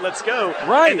is playing. Let's go.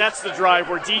 Right. And that's the drive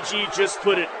where DG just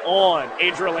put it on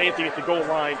Andrew Anthony at the goal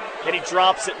line, and he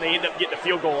drops it, and they end up getting a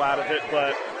field goal out of it.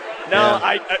 But, no,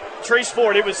 Trace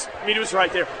Ford, it was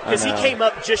right there. Because he came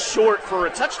up just short for a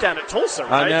touchdown at Tulsa,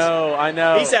 right? I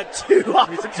know. He's had 2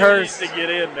 opportunities to get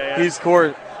in, man. He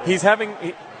scored. He's having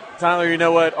Tyler, you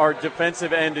know what? Our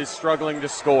defensive end is struggling to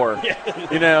score.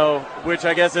 Which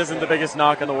I guess isn't the biggest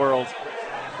knock in the world.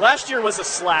 Last year was a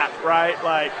slap, right?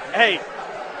 Like, hey,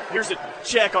 here's a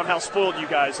check on how spoiled you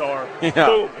guys are. Yeah.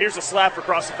 Boom, here's a slap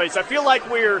across the face. I feel like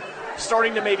we're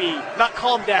starting to maybe not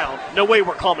calm down. No way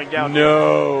we're calming down.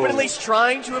 No. But at least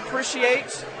trying to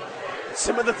appreciate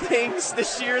some of the things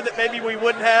this year that maybe we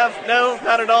wouldn't have. No,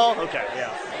 not at all. Okay,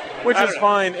 yeah. Which is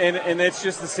fine, and it's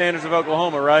just the standards of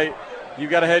Oklahoma, right?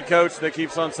 You've got a head coach that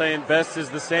keeps on saying best is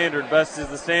the standard, best is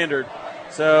the standard.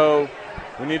 So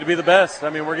we need to be the best. I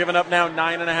mean, we're giving up now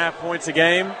 9.5 points a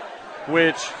game,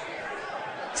 which,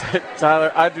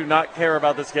 Tyler, I do not care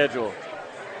about the schedule.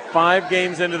 5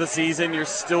 games into the season, you're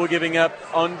still giving up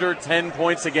under 10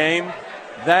 points a game.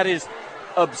 That is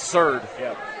absurd.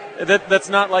 Yeah. That's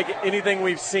not like anything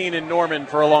we've seen in Norman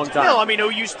for a long time. No, I mean,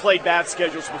 OU's played bad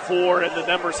schedules before, and the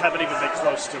numbers haven't even been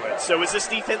close to it. So is this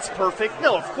defense perfect?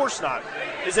 No, of course not.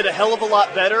 Is it a hell of a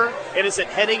lot better, and is it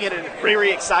heading in a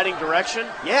very exciting direction?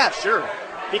 Yeah, sure.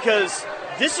 Because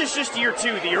this is just year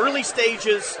 2, the early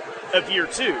stages of year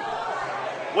 2.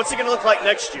 What's it going to look like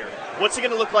next year? What's it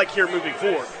going to look like here moving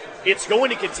forward? It's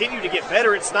going to continue to get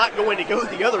better. It's not going to go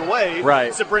the other way. Right.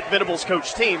 It's a Brent Venables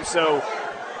coach team, so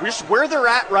just where they're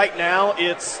at right now,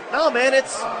 it's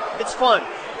fun.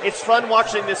 It's fun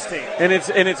watching this team. And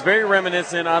it's very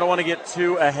reminiscent. I don't want to get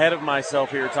too ahead of myself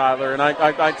here, Tyler, and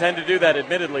I tend to do that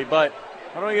admittedly, but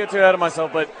I don't want to get too ahead of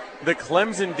myself. But the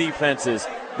Clemson defenses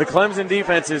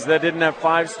that didn't have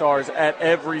 5 stars at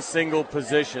every single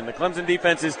position, the Clemson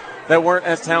defenses that weren't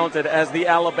as talented as the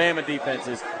Alabama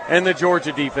defenses and the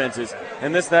Georgia defenses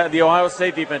and the Ohio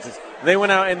State defenses, they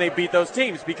went out and they beat those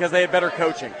teams because they had better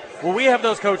coaching. Well, we have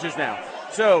those coaches now.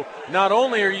 So not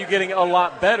only are you getting a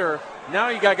lot better, now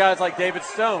you got guys like David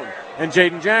Stone and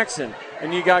Jaden Jackson,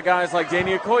 and you got guys like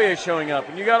Danny Okoye showing up,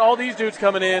 and you got all these dudes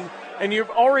coming in, and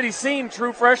you've already seen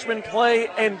true freshmen play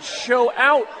and show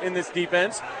out in this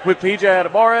defense with PJ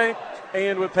Adebawore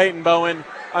and with Peyton Bowen.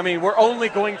 I mean, we're only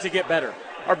going to get better.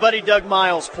 Our buddy Doug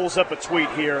Miles pulls up a tweet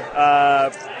here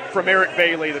from Eric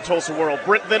Bailey, the Tulsa World.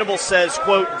 Brent Venables says,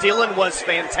 quote, Dylan was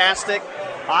fantastic.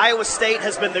 Iowa State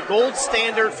has been the gold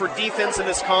standard for defense in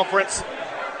this conference.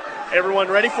 Everyone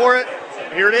ready for it?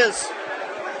 Here it is.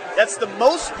 That's the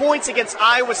most points against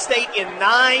Iowa State in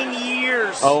 9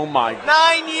 years. Oh, my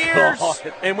 9 years. God.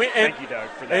 Thank you, Doug,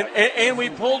 for that. And we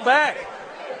pulled back.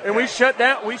 And we shut it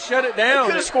down. We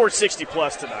could have scored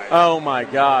 60-plus tonight. Oh, my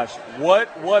gosh.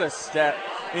 What a step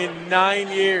in 9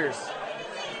 years.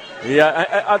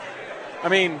 Yeah, I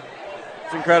mean,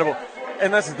 it's incredible.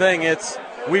 And that's the thing.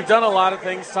 We've done a lot of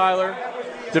things, Tyler,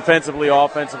 defensively,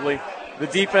 offensively. The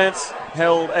defense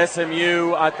held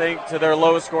SMU, I think, to their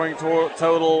lowest scoring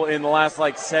total in the last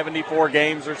 74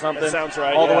 games or something. That sounds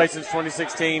right. All the way since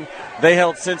 2016. They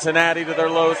held Cincinnati to their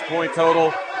lowest point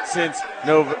total since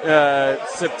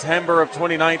September of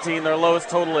 2019. Their lowest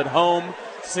total at home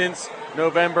since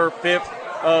November 5th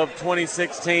of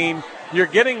 2016. You're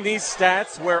getting these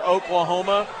stats where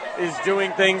Oklahoma is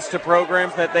doing things to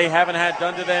programs that they haven't had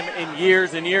done to them in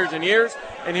years and years and years.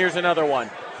 And here's another one.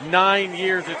 9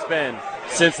 years it's been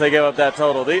since they gave up that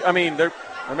total. They're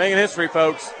making history,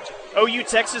 folks. OU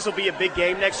Texas will be a big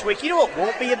game next week. You know what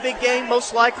won't be a big game,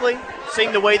 most likely?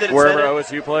 Seeing the way that it's wherever headed.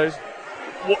 OSU plays?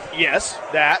 Well, yes,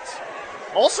 that.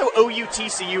 Also, OU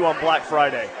TCU on Black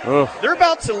Friday. Ugh. They're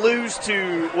about to lose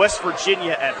to West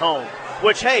Virginia at home,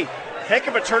 which, hey, heck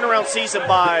of a turnaround season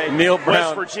by Neil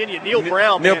Brown. West Virginia. Neil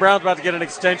Brown. Neil Brown's about to get an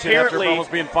extension after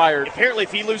almost being fired. Apparently,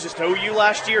 if he loses to OU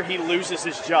last year, he loses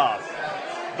his job.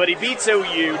 But he beats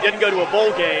OU, didn't go to a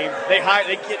bowl game.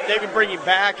 They've been bringing him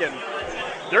back, and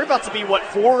they're about to be,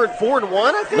 4-1,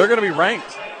 I think? They're going to be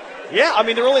ranked. Yeah, I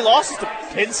mean, their only loss is to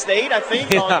Penn State, I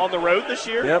think, on the road this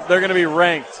year. Yep, they're going to be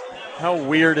ranked. How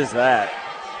weird is that?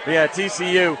 But yeah,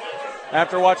 TCU,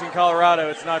 after watching Colorado,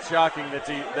 it's not shocking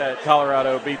that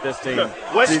Colorado beat this team.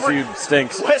 TCU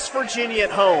stinks. West Virginia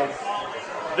at home,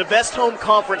 the best home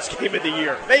conference game of the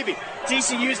year. Maybe.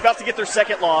 TCU is about to get their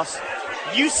second loss.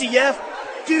 UCF,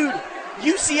 dude,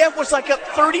 UCF was up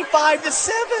 35-7.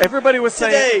 Everybody was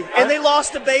saying today, and they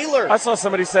lost to Baylor. I saw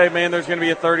somebody say, "Man, there's going to be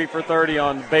a 30 for 30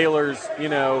 on Baylor's,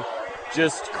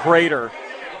 just crater."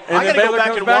 And I got to go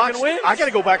back and watch. And I got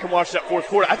to go back and watch that fourth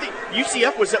quarter. I think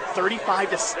UCF was up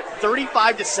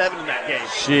 35-7 in that game,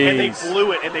 Jeez. And they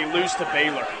blew it, and they lose to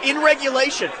Baylor in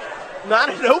regulation, not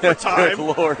in overtime.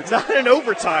 Good Lord, not in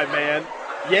overtime, man.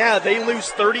 Yeah, they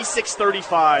lose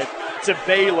 36-35 to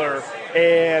Baylor.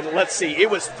 And let's see, it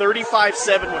was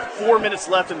 35-7 with 4 minutes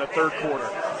left in the third quarter.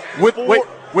 With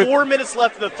 4 minutes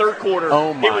left in the third quarter.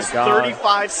 Oh my it was God.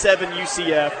 35-7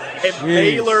 UCF, and Jeez.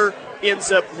 Baylor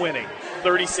ends up winning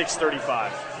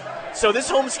 36-35. So this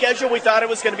home schedule, we thought it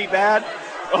was going to be bad.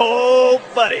 Oh,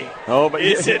 buddy. Oh, but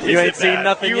you ain't seen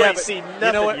nothing you yet. Ain't seen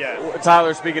nothing yet.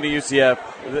 Tyler, speaking of UCF,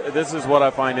 this is what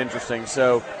I find interesting.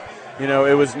 So,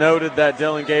 it was noted that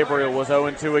Dylan Gabriel was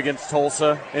 0-2 against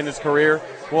Tulsa in his career.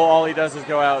 Well, all he does is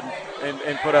go out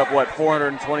and put up,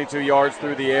 422 yards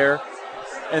through the air.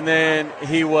 And then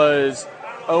he was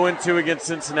 0-2 against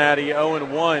Cincinnati,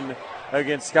 0-1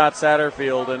 against Scott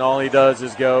Satterfield, and all he does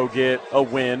is go get a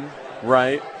win,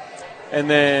 right? And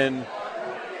then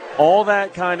all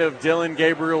that kind of Dylan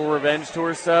Gabriel revenge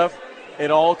tour stuff, it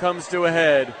all comes to a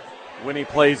head when he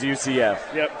plays UCF.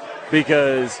 Yep.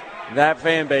 Because that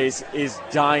fan base is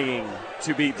dying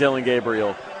to beat Dylan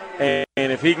Gabriel. And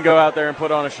if he can go out there and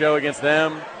put on a show against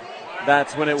them,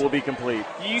 that's when it will be complete.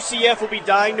 UCF will be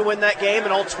dying to win that game,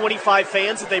 and all 25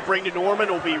 fans that they bring to Norman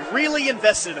will be really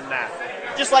invested in that.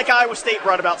 Just like Iowa State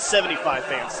brought about 75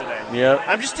 fans today. Yep.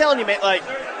 I'm just telling you, man,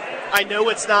 I know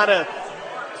it's not a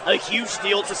huge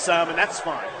deal to some, and that's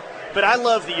fine. But I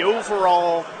love the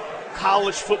overall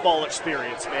college football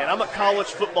experience, man. I'm a college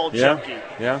football junkie.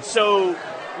 Yeah. So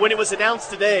when it was announced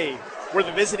today where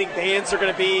the visiting bands are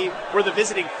going to be, where the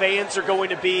visiting fans are going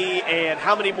to be, and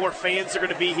how many more fans are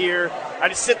going to be here, I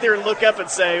just sit there and look up and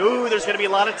say, ooh, there's going to be a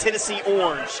lot of Tennessee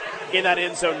orange in that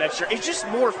end zone next year. It's just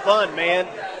more fun, man.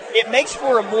 It makes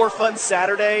for a more fun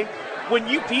Saturday when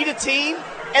you beat a team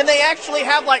and they actually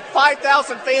have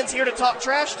 5,000 fans here to talk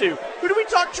trash to. Who do we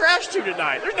talk trash to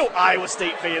tonight? There's no Iowa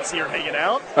State fans here hanging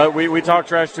out. We talk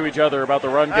trash to each other about the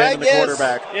run game and the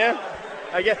quarterback. Yeah.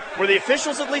 I guess. Were the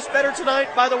officials at least better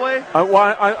tonight, by the way?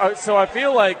 So I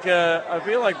feel like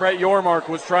Brett Yormark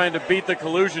was trying to beat the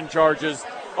collusion charges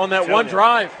on that one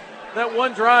drive. That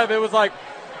one drive, it was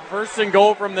first and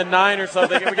goal from the 9 or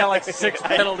something, and we got 6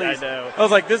 penalties. I know. I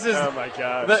was like, this is. Oh my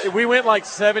gosh. We went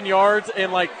 7 yards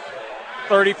in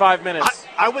 35 minutes.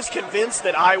 I was convinced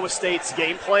that Iowa State's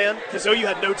game plan, because OU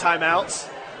had no timeouts,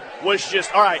 was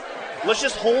just, all right, let's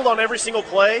just hold on every single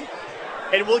play,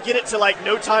 and we'll get it to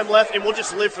no time left, and we'll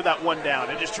just live for that one down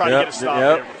and just try to get a stop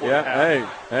there before the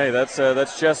half. Hey, that's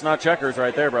chess, not checkers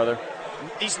right there, brother.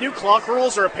 These new clock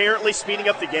rules are apparently speeding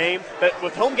up the game, but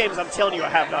with home games, I'm telling you, I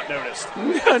have not noticed.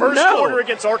 The first quarter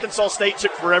against Arkansas State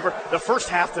took forever. The first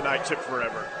half tonight took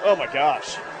forever. Oh, my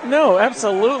gosh. No,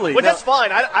 absolutely. But that's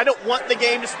fine. I don't want the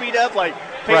game to speed up.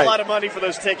 Pay a lot of money for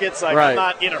those tickets. I'm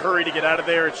not in a hurry to get out of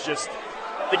there. It's just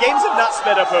the games have not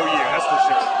sped up OU, that's for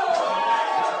sure.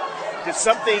 It's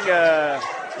something,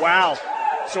 wow.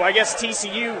 So I guess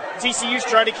TCU's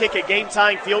trying to kick a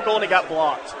game-tying field goal, and it got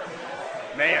blocked.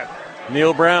 Man.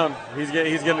 Neil Brown, he's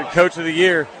getting the coach of the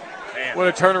year. Man. What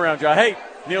a turnaround job. Hey,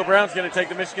 Neil Brown's going to take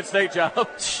the Michigan State job.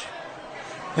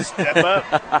 Step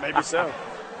up. Maybe so.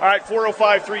 All right,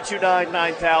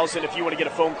 405-329-9000 if you want to get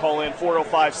a phone call in.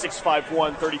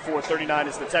 405-651-3439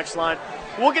 is the text line.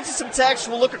 We'll get to some text.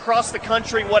 We'll look across the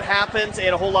country, what happened,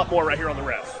 and a whole lot more right here on the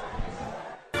Ref.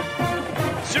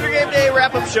 Sooner Game Day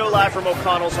wrap-up show live from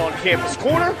O'Connell's on Campus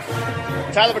Corner.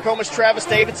 Tyler McComas, Travis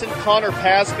Davidson, Connor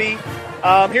Pasby.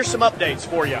 Here's some updates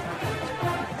for you.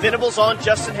 Venables on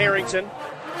Justin Harrington.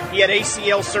 He had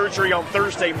ACL surgery on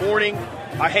Thursday morning.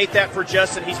 I hate that for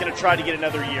Justin. He's going to try to get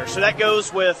another year. So that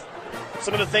goes with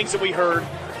some of the things that we heard.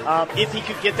 If he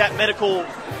could get that medical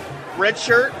red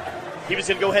shirt, he was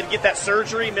going to go ahead and get that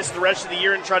surgery, miss the rest of the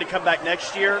year, and try to come back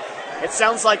next year. It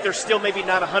sounds like they're still maybe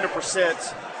not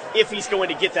 100% if he's going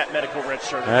to get that medical red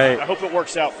shirt. Hey, I hope it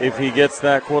works out for him. If he gets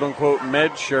that quote-unquote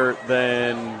med shirt,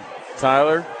 then,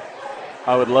 Tyler,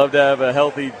 I would love to have a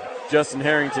healthy Justin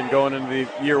Harrington going into the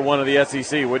year one of the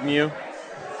SEC, wouldn't you?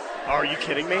 Are you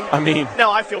kidding me? I mean,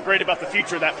 no, I feel great about the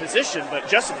future of that position, but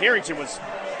Justin Harrington was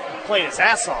playing his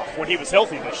ass off when he was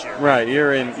healthy this year. Right,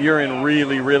 you're in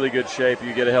really, really good shape.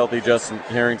 You get a healthy Justin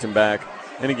Harrington back,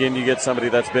 and again, you get somebody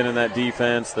that's been in that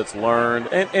defense, that's learned,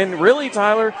 and really,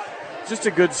 Tyler, just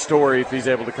a good story if he's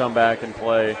able to come back and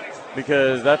play,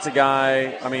 because that's a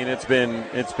guy. I mean, it's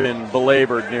been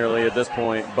belabored nearly at this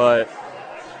point, but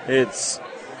he's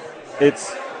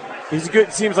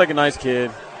good. Seems like a nice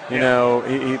kid. You know,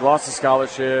 he lost his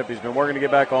scholarship. He's been working to get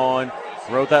back on.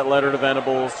 Wrote that letter to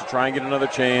Venables to try and get another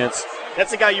chance.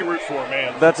 That's a guy you root for,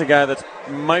 man. That's a guy that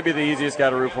might be the easiest guy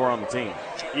to root for on the team.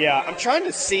 Yeah, I'm trying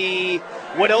to see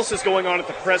what else is going on at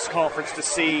the press conference to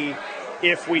see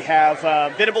if we have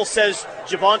Venables says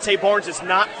Javonte Barnes is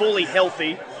not fully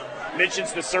healthy.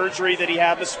 Mentions the surgery that he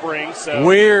had in the spring. So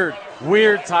Weird,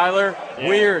 Tyler. Yeah.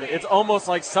 Weird. It's almost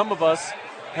like some of us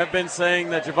have been saying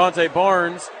that Javonte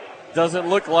Barnes doesn't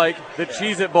look like the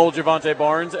Cheez-It Bowl Javonte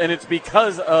Barnes, and it's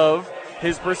because of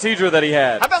his procedure that he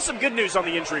had. How about some good news on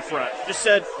the injury front? Just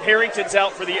said Harrington's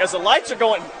out for as the lights are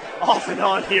going off and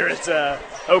on here at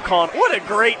O'Connell. What a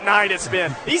great night it's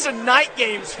been. These are night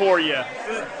games for you.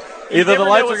 Either the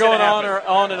lights are going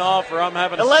on and off, or I'm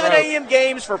having a 11 stroke. a.m.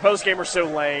 games for postgame are so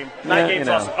lame. Night games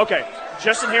awesome. Okay,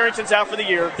 Justin Harrington's out for the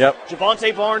year. Yep.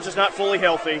 Javonte Barnes is not fully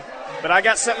healthy, but I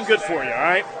got something good for you, all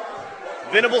right?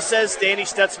 Venable says Danny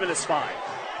Stutzman is fine.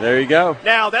 There you go.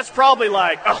 Now, that's probably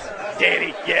like, oh,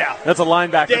 Danny, yeah. That's a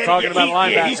linebacker Danny, talking about a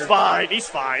linebacker. Yeah, he's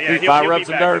fine. Yeah, he'll rub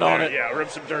some dirt on it. Yeah, rub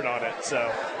some dirt on it. So,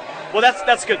 well,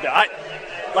 that's good, though.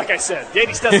 Like I said,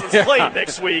 Danny Stutzman's playing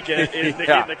next week in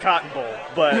the Cotton Bowl.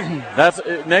 But that's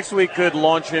next week could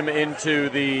launch him into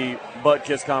the butt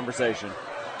kiss conversation.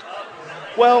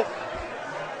 Well,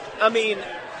 I mean,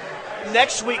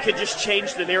 next week could just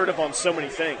change the narrative on so many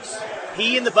things.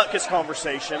 He in the butt kiss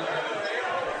conversation.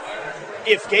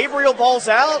 If Gabriel balls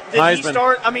out, then Heisman. he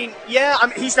start. I mean,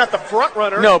 he's not the front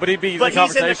runner. No, but he'd be. But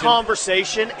he's in the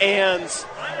conversation, and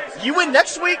you win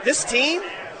next week. This team.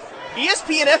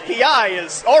 ESPN FPI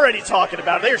is already talking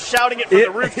about it. They're shouting it from the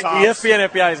rooftops. ESPN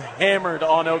FPI is hammered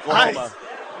on Oklahoma.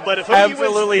 But if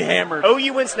absolutely hammered.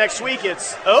 OU wins next week,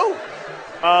 it's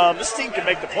this team can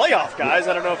make the playoff, guys.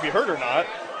 I don't know if you heard or not.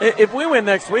 If we win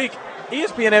next week,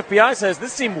 ESPN FPI says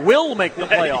this team will make the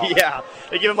playoff. Yeah,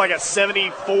 they give them like a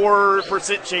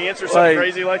 74% chance or something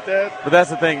crazy like that. But that's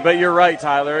the thing. But you're right,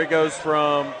 Tyler. It goes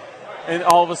from, and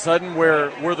all of a sudden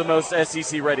we're the most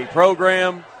SEC ready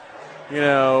program. You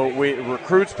know,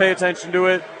 recruits pay attention to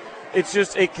it. It's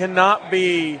just, it cannot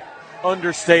be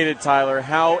understated, Tyler,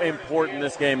 how important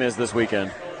this game is this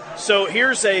weekend. So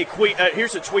here's a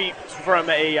tweet from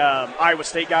a Iowa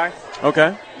State guy. Okay.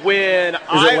 Is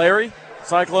it Larry?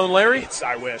 Cyclone Larry?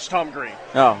 I wish. Tom Green.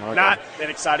 Oh, okay. Not an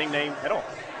exciting name at all.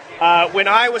 When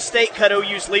Iowa State cut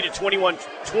OU's lead at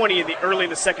 21-20 early in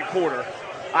the second quarter,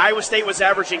 Iowa State was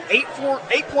averaging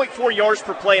 8.4 yards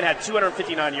per play and had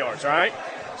 259 yards, all right?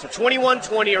 So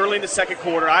 21-20 early in the second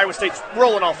quarter. Iowa State's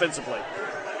rolling offensively.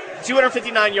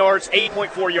 259 yards,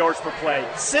 8.4 yards per play.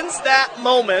 Since that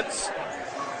moment,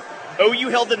 OU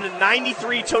held them to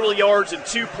 93 total yards and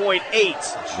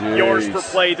 2.8 yards per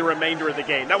play the remainder of the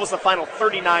game. That was the final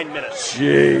 39 minutes.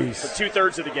 Jeez. For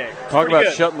two-thirds of the game. Talk about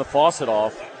good. Shutting the faucet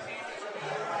off.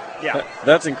 Yeah.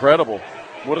 That's incredible.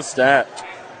 What a stat.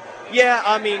 Yeah,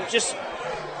 I mean,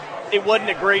 it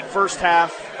wasn't a great first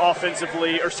half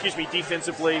defensively,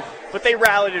 but they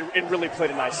rallied and really played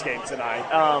a nice game tonight.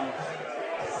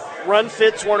 Run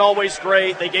fits weren't always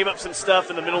great. They gave up some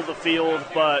stuff in the middle of the field,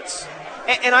 but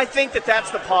and I think that's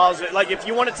the positive. Like, if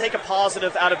you want to take a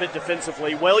positive out of it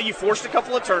defensively, well, you forced a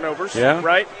couple of turnovers,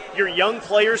 right? Your young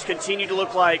players continue to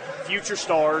look like future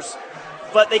stars,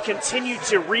 but they continue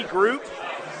to regroup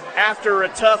after a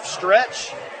tough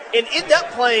stretch and end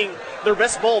up playing their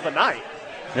best ball of the night.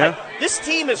 Yeah. Like, this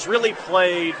team has really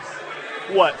played,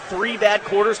 3 bad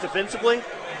quarters defensively?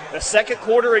 The second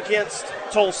quarter against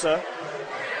Tulsa,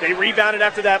 they rebounded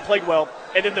after that and played well.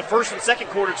 And in the first and second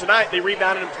quarter tonight, they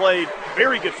rebounded and played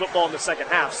very good football in the second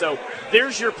half. So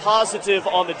there's your positive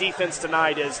on the defense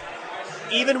tonight is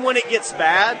even when it gets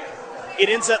bad, it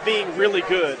ends up being really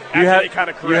good after they kind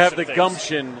of correct You have the things.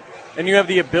 gumption, and you have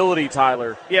the ability,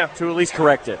 Tyler, Yeah. to at least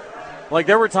correct it. Like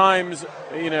there were times,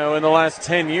 in the last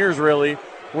 10 years really,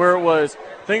 where it was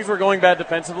things were going bad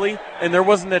defensively, and there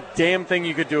wasn't a damn thing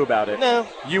you could do about it. No.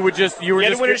 You were just You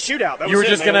had to win a shootout. That you was were it,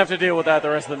 just man. going to have to deal with that the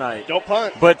rest of the night. Don't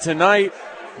punt. But tonight,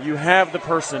 you have the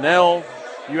personnel,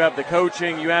 you have the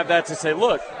coaching, you have that to say,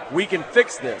 look, we can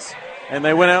fix this. And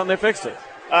they went out and they fixed it.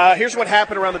 Here's what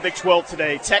happened around the Big 12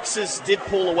 today. Texas did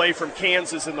pull away from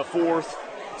Kansas in the fourth.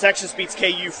 Texas beats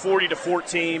KU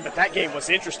 40-14, but that game was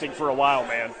interesting for a while,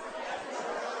 man.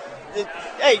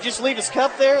 Hey, just leave his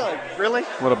cup there? Like, really?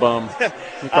 What a bum.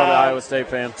 He's probably an Iowa State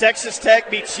fan. Texas Tech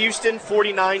beats Houston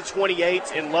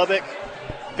 49-28 in Lubbock.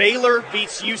 Baylor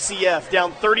beats UCF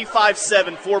down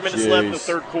 35-7, 4 minutes left in the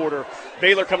third quarter.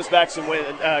 Baylor comes back and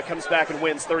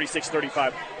wins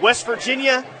 36-35. West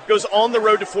Virginia goes on the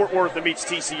road to Fort Worth and beats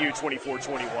TCU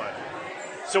 24-21.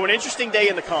 So an interesting day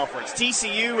in the conference.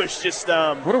 TCU is just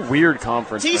what a weird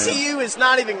conference, TCU man. is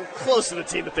not even close to the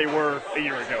team that they were a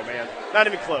year ago, man. Not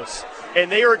even close.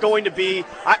 And they are going to be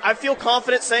 – I feel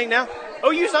confident saying now,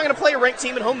 OU's not going to play a ranked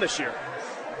team at home this year.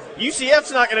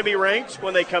 UCF's not going to be ranked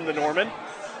when they come to Norman.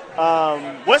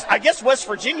 I guess West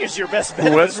Virginia's your best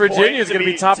bet. West Virginia's going to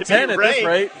be top 10 at this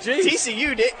rate. Jeez.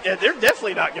 TCU, they're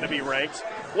definitely not going to be ranked.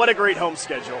 What a great home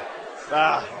schedule.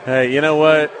 Hey, you know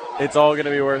what? It's all going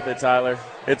to be worth it, Tyler.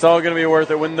 It's all going to be worth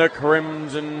it when the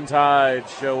Crimson Tide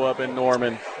show up in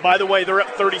Norman. By the way, they're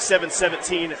up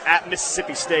 37-17 at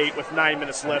Mississippi State with 9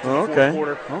 minutes left in the fourth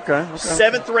quarter. Okay.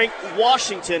 Seventh-ranked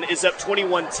Washington is up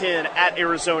 21-10 at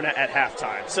Arizona at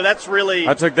halftime. So that's really –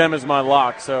 I took them as my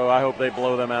lock, so I hope they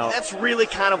blow them out. That's really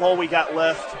kind of all we got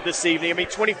left this evening. I mean,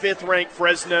 25th-ranked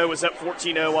Fresno is up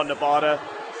 14-0 on Nevada.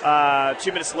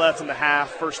 2 minutes left in the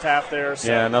first half there.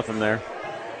 So. Yeah, nothing there.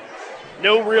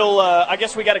 No real I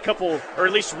guess we got a couple, or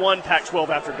at least one Pac-12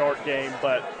 after dark game,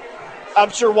 but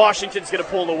I'm sure Washington's going to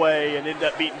pull away and end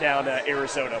up beating down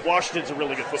Arizona. Washington's a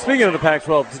really good football Speaking team. of the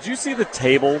Pac-12, did you see the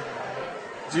table?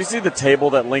 Did you see the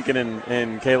table that Lincoln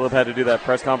and Caleb had to do that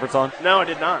press conference on? No, I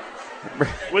did not.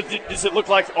 Does it look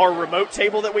like our remote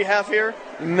table that we have here?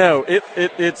 No,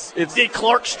 it's. Did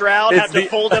Clark Stroud have to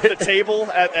fold up the table?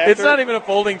 It's not even a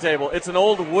folding table. It's an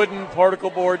old wooden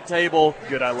particle board table.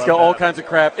 Good, I love It's got all that. kinds of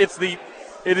crap.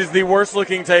 It is the worst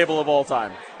looking table of all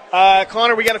time.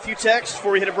 Connor, we got a few texts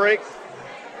before we hit a break.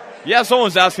 Yeah,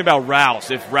 someone's asking about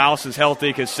Rouse, if Rouse is healthy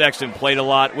because Sexton played a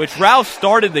lot, which Rouse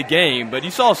started the game, but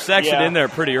you saw Sexton in there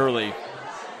pretty early.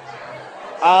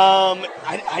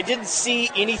 I didn't see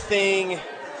anything.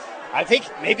 I think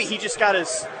maybe he just got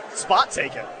his spot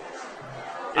taken.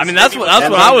 I mean, that's what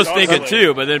I was thinking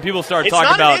too, but then people started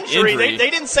talking about an injury. injury. They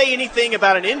didn't say anything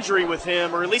about an injury with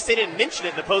him, or at least they didn't mention it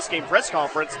in the post-game press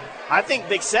conference. I think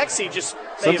Big Sexy just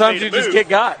Sometimes you just get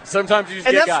got. Sometimes you just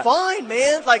and get that's got. fine,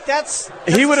 man. Like that's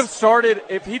He would have started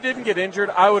if he didn't get injured.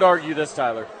 I would argue this,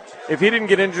 Tyler. If he didn't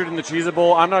get injured in the Cheez-It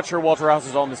Bowl, I'm not sure Walter House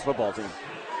is on this football team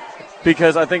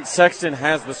because I think Sexton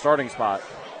has the starting spot.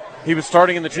 He was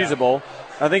starting in the Cheez-It Bowl.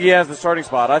 I think he has the starting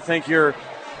spot. I think in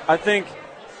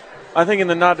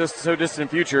the not just so distant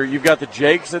future, you've got the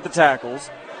Jakes at the tackles.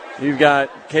 You've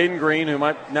got Caden Green, who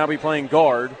might now be playing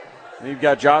guard. And you've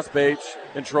got Josh Bates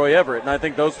and Troy Everett. And I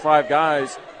think those five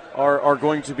guys are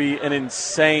going to be an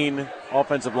insane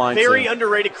offensive line very team.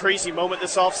 underrated, crazy moment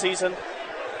this offseason.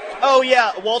 Oh,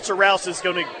 yeah, Walter Rouse is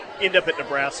going to end up at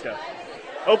Nebraska.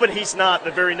 Hoping he's not. The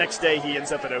very next day he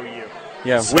ends up at OU.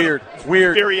 Yeah, So, weird.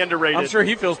 Very underrated. I'm sure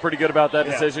he feels pretty good about that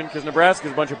decision because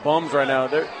Nebraska's a bunch of bums right now.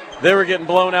 They were getting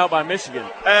blown out by Michigan.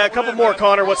 A couple more,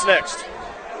 Connor. What's next?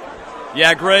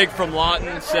 Yeah, Greg from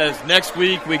Lawton says next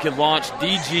week we could launch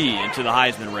DG into the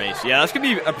Heisman race. Yeah, that's going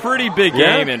to be a pretty big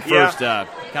game and first kind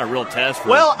of real test for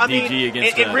DG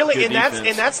against it really, good and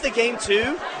defense. that's the game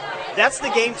too. That's the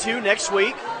game too next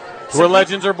week. Where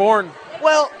legends are born.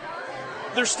 Well,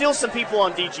 there's still some people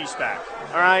on DG's back.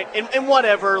 All right, and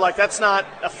whatever. Like that's not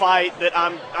a fight that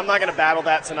I'm not going to battle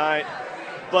that tonight.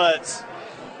 But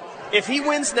if he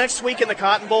wins next week in the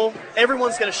Cotton Bowl,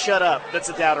 everyone's going to shut up. That's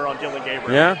a doubter on Dylan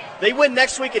Gabriel. Yeah. They win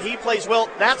next week and he plays well.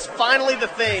 That's finally the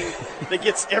thing that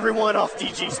gets everyone off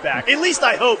DG's back. At least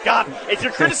I hope. God, if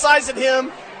you're criticizing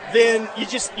him, then you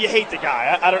hate the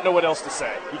guy. I don't know what else to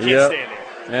say. You can't stand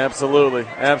him.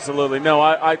 Absolutely. No,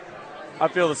 I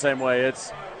feel the same way.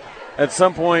 It's at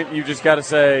some point you just got to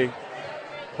say,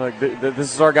 like,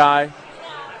 this is our guy,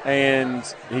 and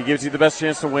he gives you the best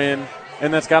chance to win,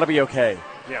 and that's got to be okay.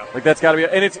 Yeah. Like, that's got to be,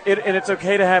 and it's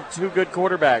okay to have two good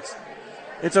quarterbacks.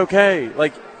 It's okay.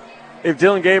 Like, if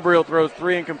Dylan Gabriel throws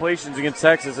 3 incompletions against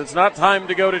Texas, it's not time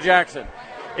to go to Jackson.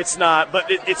 It's not, but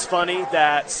it's funny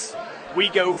that we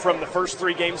go from the first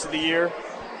 3 games of the year.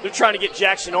 They're trying to get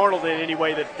Jackson Arnold in any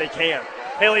way that they can.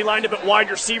 Haley lined up at wide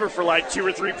receiver for like 2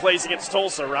 or 3 plays against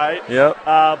Tulsa, right?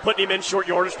 Yep. Putting him in short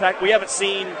yardage pack. We haven't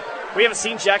seen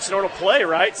Jackson Arnold play,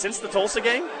 right, since the Tulsa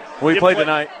game. Well, he played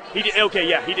tonight. He did. Okay,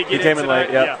 yeah, he did get in. He came in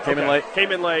tonight. late. Yeah, came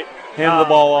in late. Handed the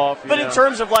ball off. But in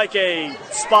terms of like a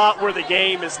spot where the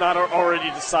game is not already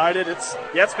decided, it's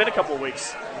been a couple of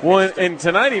weeks. Well, and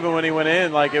tonight even when he went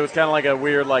in, like, it was kind of like a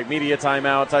weird like media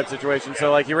timeout type situation.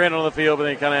 So like he ran on the field, but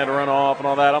then he kind of had to run off and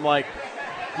all that. I'm like,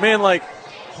 man, like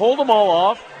hold them all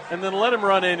off and then let him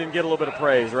run in and get a little bit of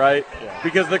praise, right? Yeah.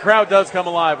 Because the crowd does come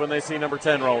alive when they see number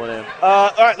 10 rolling in.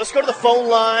 All right, let's go to the phone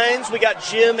lines. We got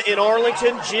Jim in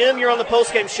Arlington. Jim, you're on the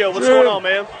postgame show. What's going on,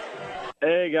 man?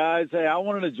 Hey, guys. Hey, I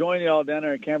wanted to join y'all down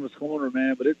there at Campus Corner,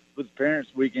 man, but it was Parents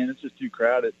Weekend. It's just too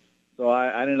crowded. So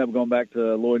I ended up going back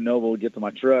to Lloyd Noble to get to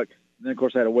my truck. And then, of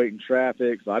course, I had to wait in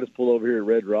traffic, so I just pulled over here at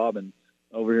Red Robin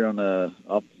over here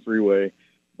off the freeway.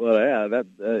 But, yeah,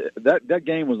 that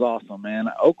game was awesome, man.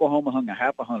 Oklahoma hung a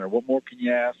half a hunter. What more can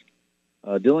you ask?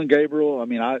 Dylan Gabriel, I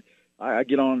mean, I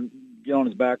get on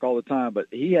his back all the time, but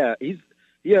he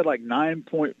had like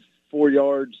 9.4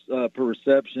 yards per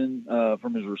reception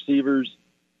from his receivers.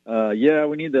 Yeah,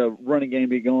 we need the running game to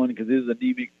be going because this is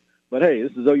anemic. But, hey,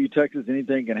 this is OU Texas.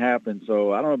 Anything can happen.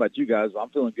 So I don't know about you guys, but I'm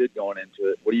feeling good going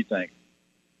into it. What do you think?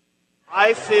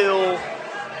 I feel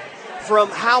from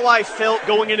how I felt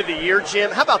going into the year,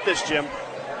 Jim. How about this, Jim?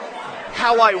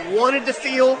 How I wanted to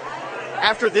feel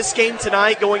after this game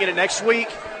tonight going into next week,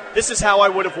 this is how I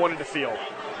would have wanted to feel.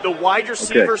 The wide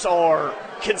receivers are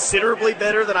considerably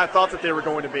better than I thought that they were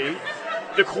going to be.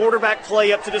 The quarterback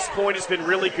play up to this point has been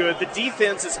really good. The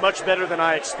defense is much better than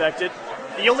I expected.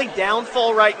 The only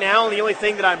downfall right now and the only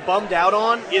thing that I'm bummed out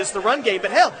on is the run game.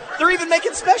 But, hell, they're even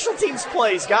making special teams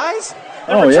plays, guys.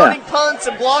 They're returning punts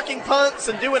and blocking punts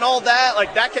and doing all that.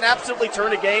 Like, that can absolutely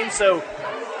turn a game. So,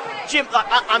 Jim,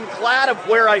 I'm glad of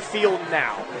where I feel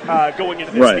now going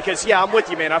into this because, yeah, I'm with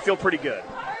you, man. I feel pretty good.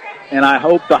 And I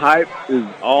hope the hype is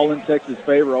all in Texas'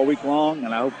 favor all week long,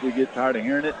 and I hope we get tired of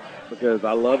hearing it because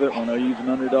I love it when OU's an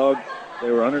underdog.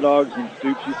 They were underdogs when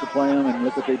Stoops used to play them, and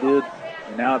look what they did.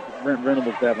 And now it's Brent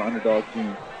Venables to have an underdog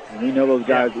team. And we know those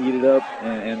guys eat it up,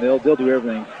 and they'll do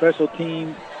everything. Special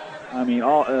teams, I mean,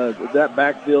 all that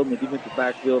backfield and the defensive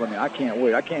backfield, I mean, I can't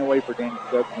wait. I can't wait for Danny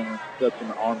Stetson and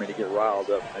Stetson Army to get riled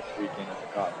up next weekend at the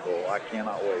Cotton Bowl. I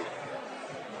cannot wait.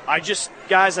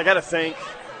 Guys, I got to think,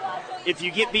 if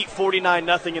you get beat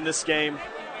 49-0 in this game,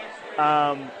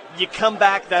 you come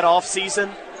back that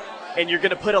offseason, and you're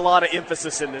going to put a lot of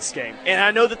emphasis in this game. And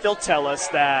I know that they'll tell us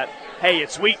that, hey,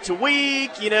 it's week to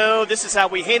week, this is how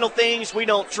we handle things. We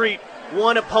don't treat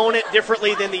one opponent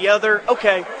differently than the other.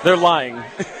 Okay. They're lying.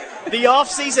 The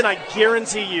offseason, I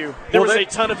guarantee you, there was a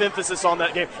ton of emphasis on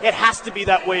that game. It has to be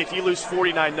that way if you lose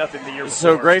 49-0 the year before.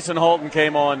 So Grayson Holton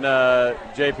came on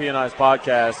JP and I's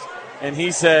podcast, and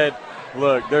he said,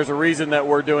 look, there's a reason that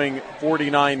we're doing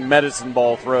 49 medicine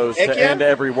ball throws to end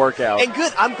every workout. And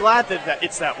good. I'm glad that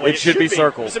it's that way. It should be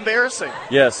circled. It's embarrassing.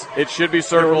 Yes, it should be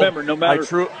circled. Remember, no matter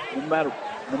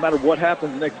what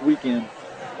happens next weekend,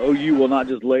 OU will not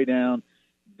just lay down.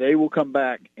 They will come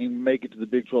back and make it to the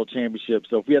Big 12 championship.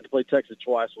 So if we have to play Texas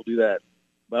twice, we'll do that.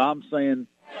 But I'm saying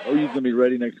OU's going to be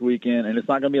ready next weekend, and it's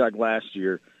not going to be like last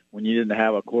year when you didn't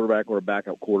have a quarterback or a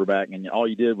backup quarterback, and all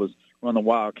you did was run the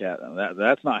Wildcat.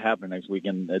 That's not happening next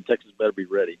weekend. Texas better be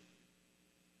ready.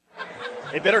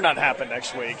 It better not happen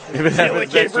next week. If it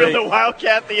happens next week, the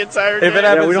Wildcat the entire day. If it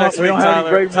happens next week,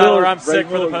 Tyler, I'm sick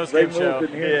for the postgame show.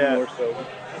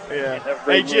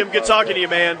 Hey, Jim, good talking to you,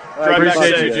 man.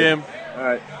 Appreciate you, Jim. All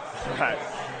right.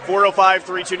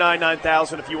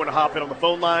 405-329-9000 if you want to hop in on the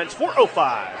phone lines.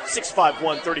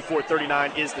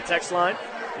 405-651-3439 is the text line.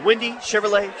 Wendy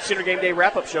Chevrolet Sooner Game Day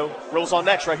wrap-up show rolls on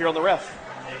next right here on the Ref.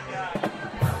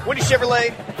 Wendy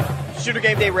Chevrolet Sooner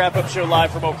Game Day wrap-up show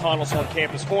live from O'Connell's on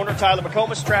Campus Corner. Tyler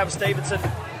McComas, Travis Davidson,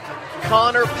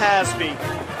 Connor Pasby.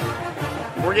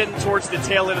 We're getting towards the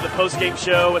tail end of the post-game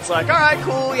show. It's like, all right,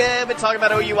 cool, yeah, I've been talking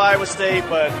about OU Iowa State,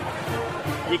 but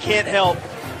you can't help.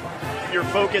 Your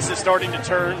focus is starting to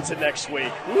turn to next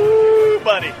week. Woo,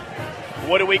 buddy.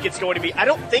 What a week it's going to be. I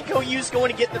don't think OU's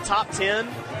going to get in the top 10,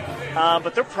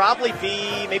 But there'll probably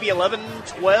be maybe 11,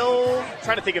 12.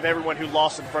 Trying to think of everyone who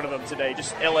lost in front of them today.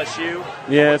 Just LSU.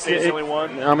 Yeah, it's the only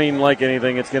one. I mean, like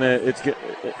anything,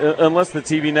 unless the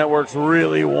TV networks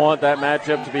really want that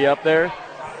matchup to be up there.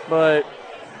 But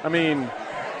I mean,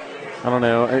 I don't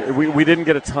know. We didn't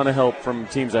get a ton of help from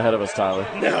teams ahead of us, Tyler.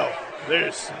 No,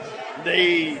 they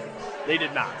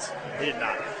did not. They did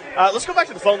not. Let's go back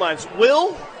to the phone lines.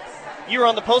 Will, you're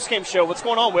on the postgame show. What's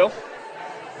going on, Will?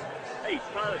 Hey,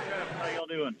 Tyler, Travis, how y'all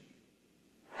doing?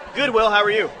 Good, Will. How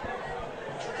are you?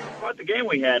 Quite the game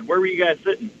we had. Where were you guys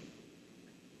sitting?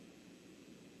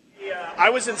 Yeah, I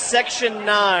was in section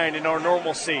 9 in our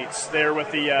normal seats there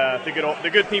with the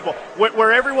good people,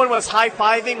 where everyone was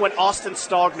high-fiving when Austin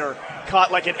Stogner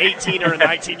caught like an 18 or a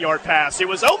 19-yard pass. It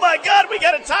was, oh my God, we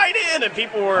got a tight end, and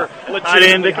people were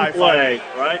legitimately high-fiving.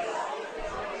 Right?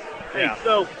 Yeah. Hey,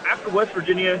 so after West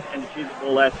Virginia and the Cheez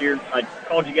Bowl last year, I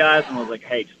called you guys and I was like,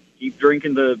 hey, just keep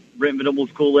drinking the Brent Venables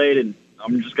Kool-Aid, and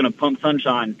I'm just going to pump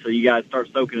sunshine until you guys start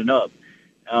soaking it up.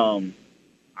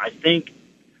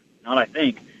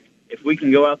 If we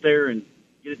can go out there and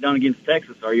get it done against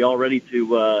Texas, are you all ready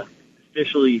to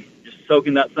officially just soak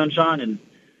in that sunshine and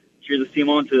cheer this team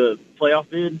on to a playoff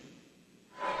bid?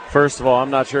 First of all, I'm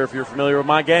not sure if you're familiar with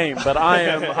my game, but I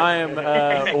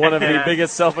am one of the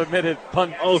biggest self-admitted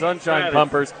sunshine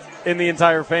pumpers in the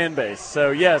entire fan base.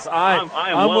 So yes, I'm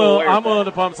willing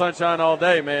to pump sunshine all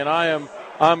day, man.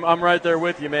 I'm right there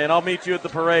with you, man. I'll meet you at the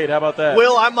parade. How about that?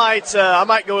 Will, I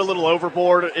might go a little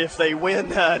overboard if they win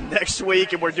next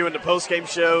week and we're doing the postgame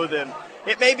show. Then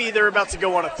it may be they're about to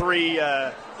go on a three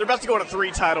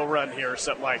title run here or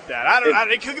something like that.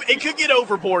 It could get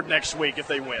overboard next week if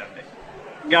they win.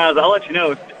 Guys, I'll let you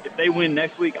know if they win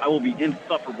next week, I will be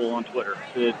insufferable on Twitter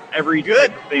to every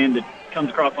Texas fan that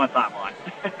comes across my timeline.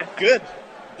 Good.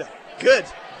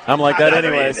 I'm like that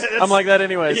anyways.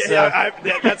 Yeah,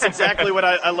 that's exactly what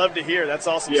I love to hear. That's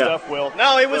awesome stuff, Will.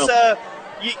 No, it was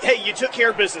you took care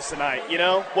of business tonight. You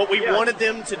know what we wanted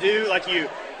them to do.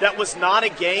 That was not a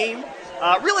game.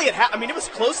 Really, it was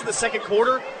close in the second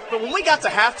quarter, but when we got to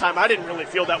halftime, I didn't really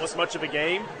feel that was much of a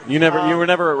game. You were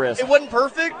never at risk. It wasn't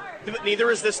perfect, but neither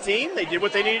is this team. They did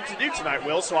what they needed to do tonight,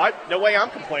 Will. So no way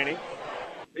I'm complaining.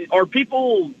 Are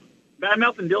people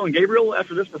bad-mouthing Dylan Gabriel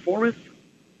after this performance?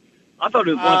 I thought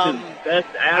it was one of his best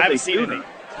as I haven't a seen student.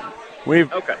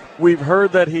 We've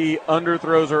heard that he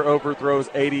underthrows or overthrows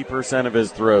 80% of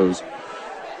his throws,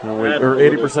 or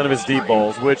 80% of his deep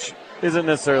balls, which isn't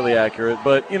necessarily accurate,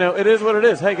 but it is what it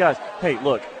is. Hey guys,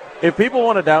 look, if people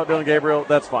want to doubt Dylan Gabriel,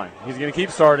 that's fine. He's going to keep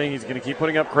starting. He's going to keep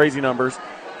putting up crazy numbers.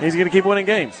 And he's going to keep winning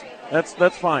games. That's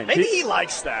fine. Maybe he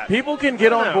likes that. People can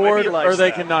get on board or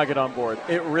they cannot get on board.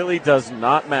 It really does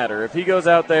not matter. If he goes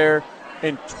out there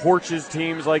and torches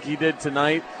teams like he did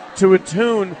tonight to a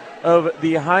tune of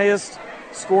the highest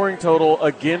scoring total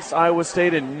against Iowa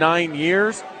State in 9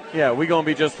 years, we're going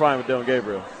to be just fine with Dylan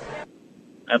Gabriel.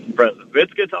 That's impressive.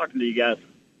 It's good talking to you guys.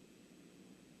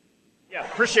 Yeah,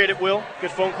 appreciate it, Will.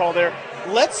 Good phone call there.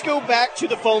 Let's go back to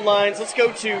the phone lines. Let's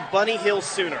go to Bunny Hill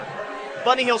Sooner.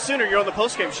 Bunny Hill Sooner, you're on the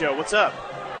postgame show. What's up?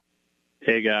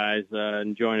 Hey, guys.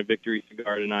 Enjoying a victory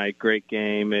cigar tonight. Great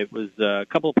game. It was a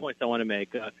couple of points I want to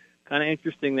make. Kind of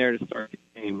interesting there to start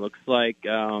the game. Looks like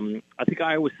I think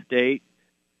Iowa State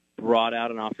brought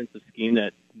out an offensive scheme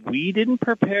that we didn't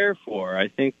prepare for. I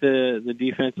think the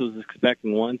defense was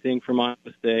expecting one thing from Iowa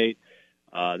State.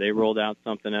 They rolled out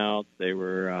something else. They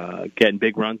were getting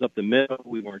big runs up the middle.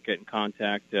 We weren't getting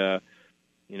contact, for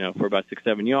about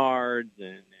 6-7 yards,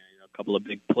 and a couple of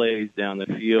big plays down the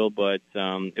field. But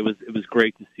it was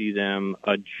great to see them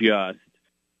adjust.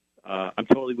 I'm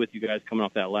totally with you guys coming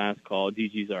off that last call.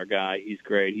 DG's our guy. He's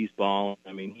great. He's balling.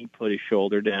 I mean, he put his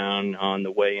shoulder down on the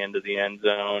way into the end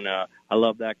zone. I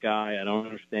love that guy. I don't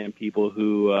understand people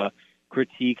who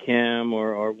critique him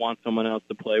or want someone else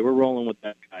to play. We're rolling with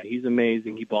that guy. He's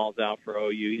amazing. He balls out for OU.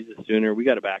 He's a Sooner. We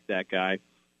got to back that guy.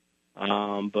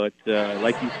 But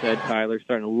like you said, Tyler,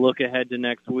 starting to look ahead to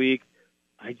next week.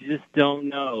 I just don't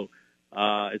know.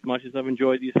 As much as I've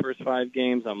enjoyed these first 5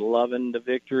 games, I'm loving the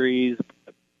victories.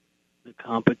 The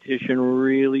competition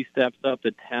really steps up.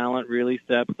 The talent really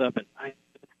steps up. And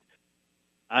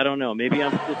I don't know. Maybe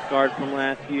I'm still scarred from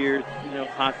last year's,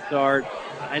 hot start.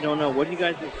 I don't know. What do you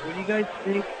guys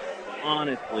think?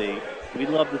 Honestly, we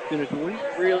love the Sooners. What do you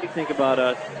really think about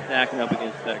us stacking up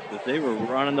against Texas? They were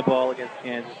running the ball against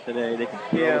Kansas today. They can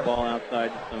throw the ball outside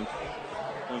to some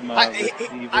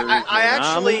receivers. I actually,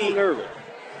 I'm a little nervous.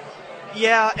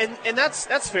 Yeah, and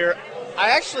that's fair. I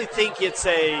actually think it's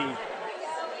a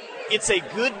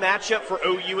good matchup for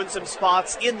OU in some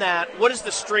spots in that, what is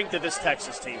the strength of this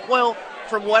Texas team? Well,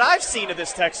 from what I've seen of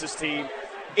this Texas team,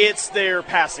 It's their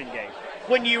passing game.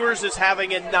 Quinn Ewers is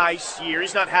having a nice year.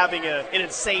 He's not having an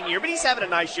insane year, but he's having a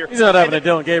nice year. He's not having a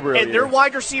Dylan Gabriel And year. their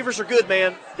wide receivers are good,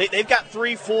 man. They've got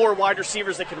 3-4 wide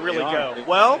receivers that can really go.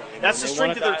 Well, that's the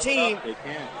strength of their team.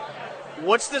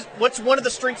 What's one of the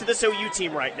strengths of this OU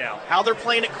team right now? How they're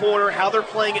playing at corner, how they're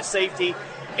playing at safety.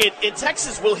 In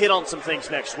Texas, we'll hit on some things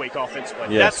next week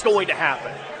offensively. Yes. That's going to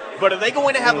happen. But are they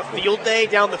going to have a field day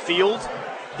down the field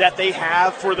that they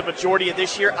have for the majority of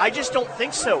this year? I just don't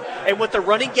think so. And with the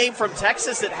running game from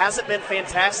Texas that hasn't been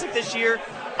fantastic this year,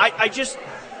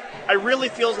 I really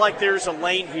feel like there's a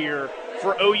lane here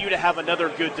for OU to have another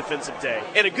good defensive day.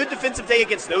 And a good defensive day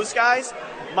against those guys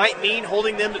might mean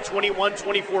holding them to 21,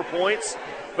 24 points.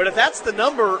 But if that's the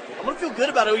number, I'm going to feel good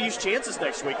about OU's chances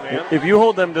next week, man. If you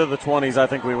hold them to the 20s, I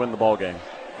think we win the ball game.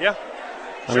 Yeah.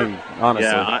 I mean, honestly.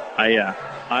 Yeah,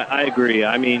 I agree.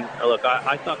 I mean, look,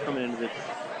 I thought coming into this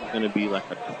it was going to be like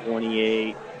a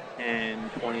 28-10,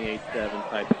 28-7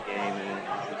 type of game, and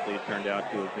obviously it turned out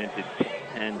to a vintage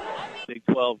 10 Big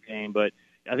 12 game. But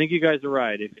I think you guys are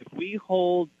right. If we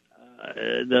hold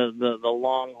the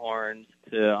Longhorns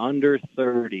to under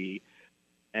 30,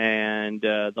 and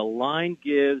the line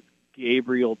gives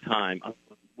Gabriel time.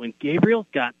 When Gabriel's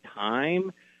got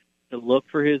time to look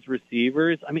for his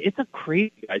receivers, I mean, it's a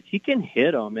crazy guys. He can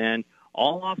hit them, and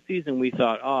all off season we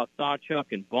thought, Sawchuk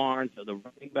and Barnes are the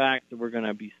running backs that we're going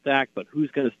to be stacked, but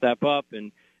who's going to step up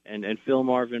and fill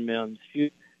Marvin Mims'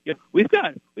 shoes? Yeah, we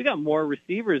got more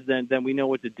receivers than we know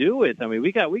what to do with. I mean,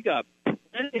 we got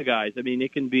plenty of guys. I mean,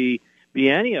 it can be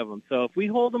any of them. So if we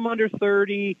hold them under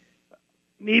 30.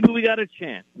 Maybe we got a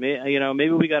chance.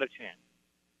 Maybe we got a chance.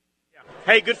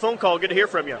 Hey, good phone call. Good to hear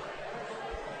from you.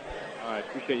 All right,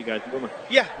 appreciate you guys.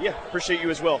 Yeah, appreciate you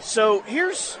as well. So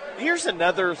here's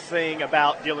another thing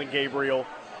about Dylan Gabriel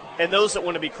and those that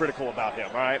want to be critical about him,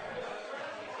 all right?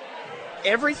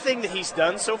 Everything that he's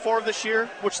done so far this year,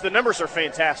 which the numbers are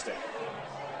fantastic,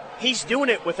 he's doing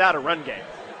it without a run game.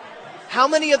 How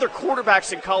many other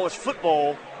quarterbacks in college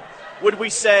football would we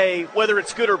say, whether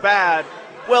it's good or bad,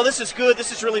 well, this is good,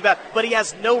 this is really bad, but he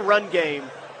has no run game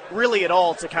really at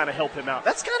all to kind of help him out.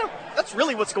 That's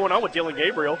really what's going on with Dylan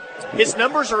Gabriel. His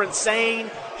numbers are insane.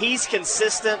 He's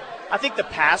consistent. I think the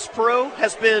pass pro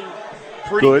has been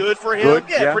pretty good for him.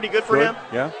 Pretty good for him.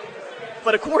 Yeah.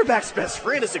 But a quarterback's best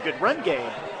friend is a good run game,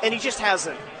 and he just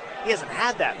hasn't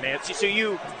had that, man. So he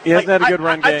hasn't had a good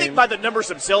run game. I think by the numbers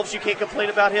themselves you can't complain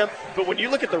about him, but when you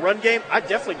look at the run game, I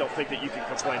definitely don't think that you can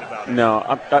complain about him. No,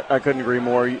 I couldn't agree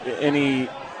more. And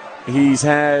he's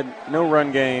had no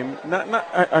run game.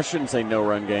 I shouldn't say no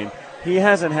run game. He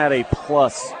hasn't had a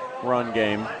plus run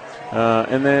game.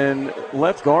 And then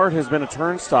left guard has been a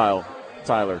turnstile,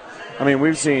 Tyler. I mean,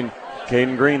 we've seen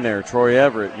Caden Green there, Troy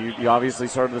Everett. You obviously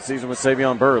started the season with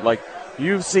Savion Byrd. Like,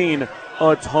 you've seen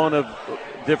a ton of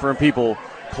different people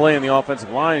play in the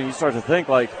offensive line, and you start to think,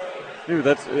 like, dude,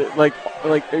 that's like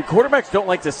quarterbacks don't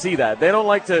like to see that. They don't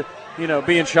like to,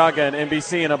 be in shotgun and be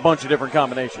seeing a bunch of different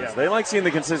combinations. Yeah. They like seeing the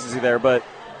consistency there, but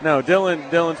no,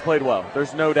 Dylan's played well.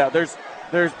 There's no doubt.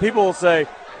 There's people will say,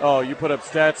 oh, you put up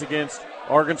stats against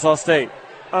Arkansas State.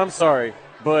 I'm sorry,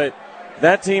 but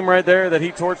that team right there that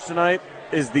he torched tonight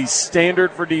is the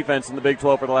standard for defense in the Big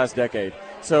 12 for the last decade.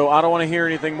 So I don't want to hear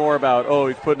anything more about,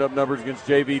 he's putting up numbers against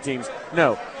JV teams.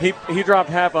 No, he dropped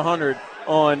half 100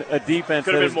 on a defense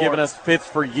that has given us fits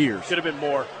for years. Could have been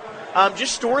more.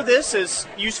 Just store this as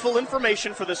useful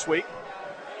information for this week.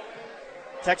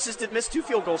 Texas did miss 2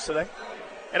 field goals today.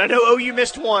 And I know OU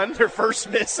missed 1, their first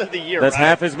miss of the year. That's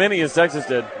half as many as Texas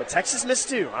did. But Texas missed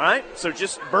 2, all right? So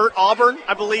just Bert Auburn,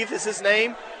 I believe is his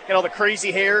name, and all the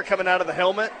crazy hair coming out of the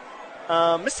helmet.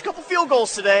 Missed a couple field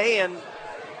goals today, and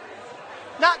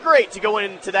not great to go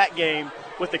into that game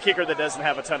with the kicker that doesn't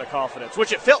have a ton of confidence,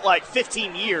 which it felt like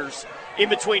 15 years in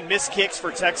between missed kicks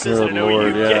for Texas in an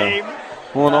OU game.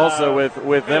 Well, and also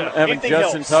with them having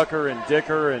Justin Tucker and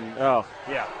Dicker, and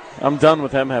I'm done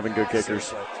with them having good kickers.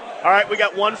 Seriously. All right, we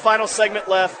got one final segment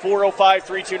left,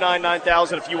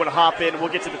 405-329-9000 if you want to hop in.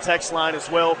 We'll get to the text line as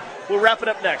well. We'll wrap it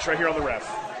up next right here on The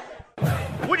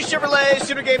Ref. Woody Chevrolet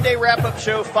Sooner Game Day wrap-up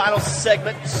show, final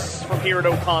segments from here at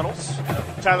O'Connell's.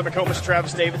 Tyler McComas,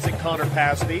 Travis Davidson, Connor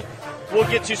Pasby. We'll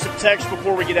get to some text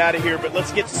before we get out of here, but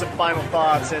let's get to some final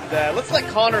thoughts. And let's let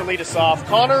Connor lead us off.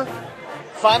 Connor,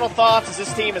 final thoughts as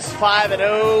this team is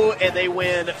 5-0, and they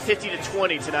win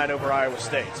 50-20 tonight over Iowa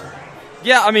State.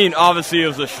 Yeah, I mean, obviously it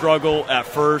was a struggle at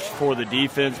first for the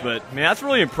defense, but, man, that's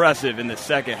really impressive in the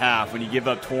second half when you give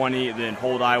up 20 and then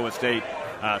hold Iowa State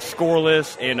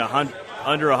scoreless and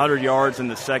under 100 yards in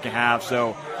the second half.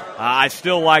 So I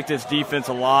still like this defense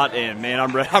a lot, and, man,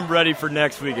 I'm ready for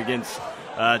next week against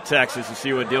Texas to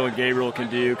see what Dylan Gabriel can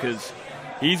do because,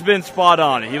 He's been spot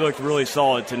on. He looked really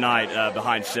solid tonight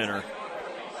behind center.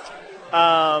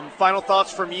 Final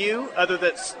thoughts from you, other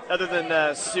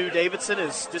than Sue Davidson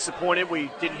is disappointed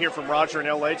we didn't hear from Roger in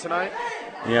L.A. tonight?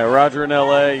 Yeah, Roger in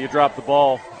L.A., you dropped the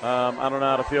ball. I don't know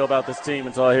how to feel about this team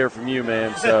until I hear from you,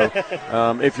 man. So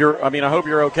I hope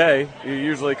you're okay. You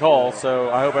usually call, so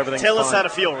I hope everything's fine. Tell us how to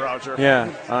feel, Roger.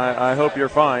 Yeah, I hope you're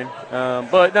fine.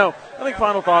 But, no, I think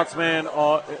final thoughts, man,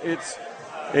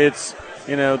 it's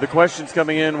the questions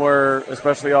coming in were,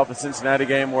 especially off the Cincinnati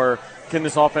game, were can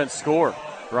this offense score,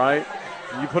 right?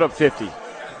 You put up 50.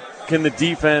 Can the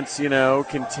defense,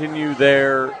 continue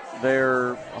their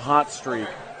hot streak?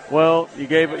 Well, you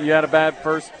had a bad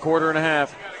first quarter and a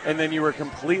half, and then you were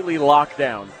completely locked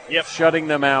down, shutting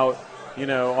them out,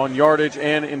 on yardage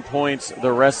and in points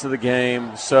the rest of the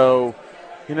game. So,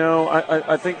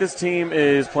 I think this team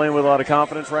is playing with a lot of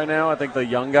confidence right now. I think the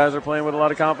young guys are playing with a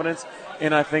lot of confidence,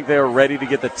 and I think they are ready to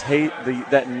get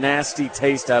that nasty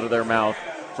taste out of their mouth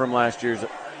from last year's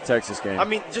Texas game. I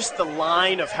mean, just the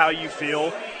line of how you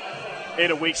feel in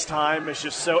a week's time is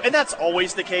just so – and that's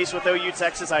always the case with OU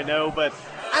Texas, I know, but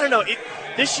I don't know.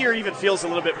 This year even feels a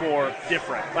little bit more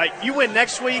different. Like, you win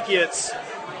next week, it's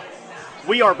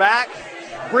we are back.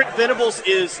 Brent Venables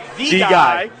is the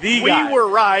guy. We were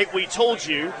right. We told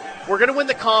you. We're going to win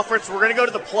the conference. We're going to go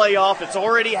to the playoff. It's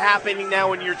already happening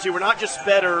now in year 2. We're not just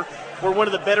better. We're one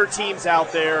of the better teams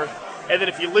out there. And then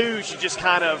if you lose, you just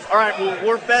kind of, all right, well,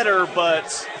 we're better, but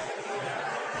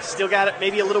still got it,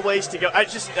 maybe a little ways to go. I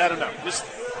don't know. Just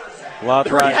the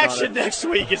reaction next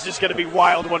week is just going to be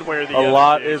wild one way or the other. A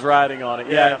lot is riding on it.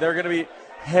 Yeah, they're going to be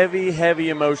heavy, heavy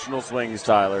emotional swings,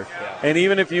 Tyler. Yeah. And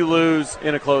even if you lose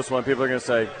in a close one, people are going to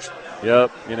say,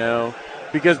 yep,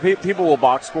 because people will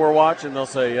box score watch and they'll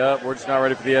say, yep, we're just not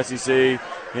ready for the SEC.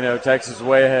 Texas is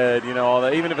way ahead, all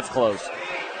that, even if it's close.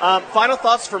 Final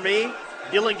thoughts for me.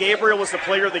 Dillon Gabriel was the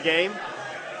player of the game,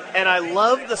 and I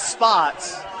love the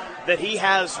spots that he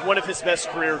has one of his best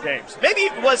career games. Maybe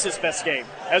it was his best game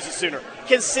as a Sooner,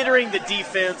 considering the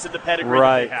defense and the pedigree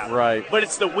that they have. Right. But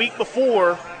it's the week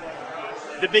before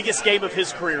the biggest game of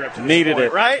his career up to this Needed point,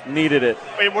 it. Right? Needed it.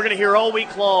 And we're going to hear all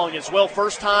week long as well.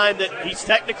 First time that he's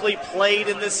technically played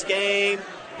in this game.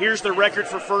 Here's the record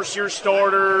for first-year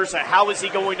starters. How is he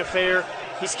going to fare?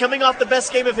 He's coming off the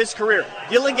best game of his career.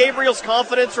 Dillon Gabriel's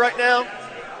confidence right now,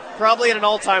 probably at an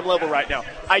all-time level right now.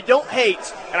 I don't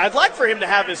hate, and I'd like for him to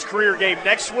have his career game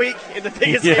next week in the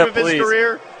biggest game of his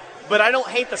career, but I don't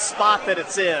hate the spot that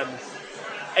it's in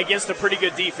against a pretty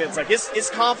good defense. Like his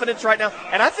confidence right now,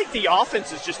 and I think the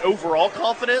offense is just overall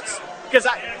confidence because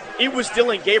it was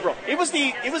Dillon Gabriel. It was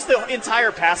the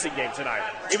entire passing game tonight.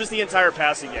 It was the entire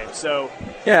passing game. So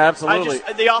yeah, absolutely.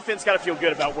 The offense got to feel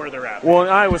good about where they're at. Well,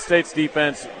 Iowa State's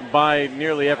defense, by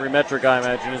nearly every metric, I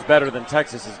imagine, is better than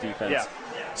Texas's defense. Yeah.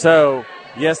 So,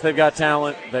 yes, they've got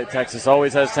talent. Texas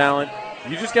always has talent.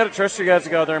 You just got to trust your guys to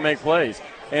go out there and make plays.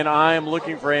 And I am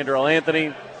looking for Andrell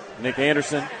Anthony, Nick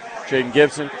Anderson, Jaden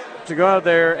Gibson to go out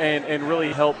there and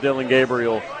really help Dillon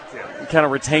Gabriel kind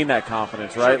of retain that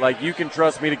confidence, right? Sure. Like, you can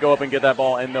trust me to go up and get that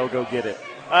ball, and they'll go get it.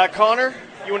 Connor,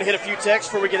 you want to hit a few texts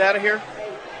before we get out of here?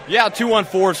 Yeah,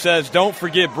 214 says, don't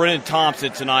forget Brennan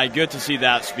Thompson tonight. Good to see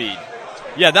that speed.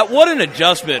 Yeah, what an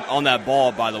adjustment on that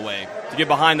ball, by the way, to get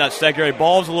behind that secondary.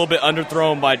 Ball's a little bit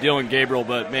underthrown by Dillon Gabriel,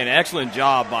 but, man, excellent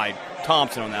job by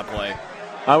Thompson on that play.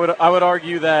 I would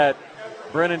argue that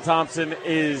Brennan Thompson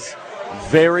is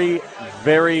very,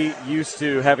 very used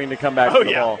to having to come back to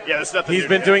the ball. Yeah, that's nothing. He's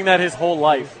been doing that his whole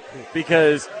life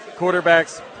because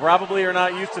quarterbacks probably are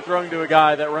not used to throwing to a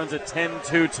guy that runs a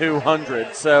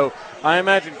 10-200. So I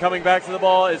imagine coming back to the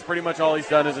ball is pretty much all he's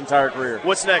done his entire career.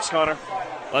 What's next, Connor?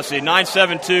 Let's see,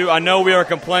 972. I know we are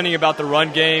complaining about the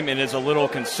run game, and it's a little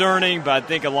concerning, but I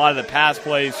think a lot of the pass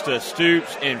plays to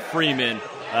Stoops and Freeman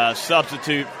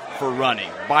substitute for running.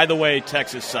 By the way,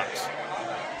 Texas sucks.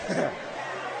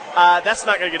 That's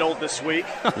not going to get old this week.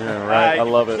 Yeah, right. I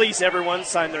love it. Please, everyone,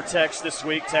 sign their text this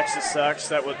week. Texas sucks.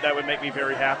 That would make me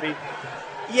very happy.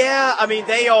 Yeah, I mean,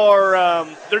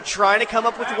 they're trying to come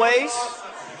up with ways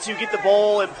to get the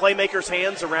ball in playmakers'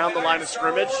 hands around the line of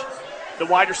scrimmage. The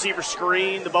wide receiver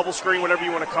screen, the bubble screen, whatever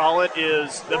you want to call it,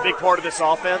 is the big part of this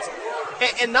offense.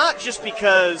 And not just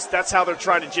because that's how they're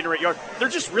trying to generate yards. They're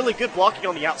just really good blocking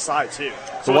on the outside, too.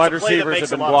 So the wide receivers have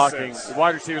been blocking. The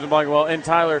wide receivers are blocking well. And,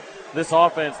 Tyler, this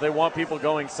offense, they want people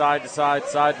going side to side,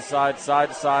 side to side, side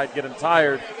to side, get them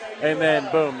tired, and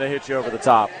then, boom, they hit you over the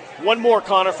top. One more,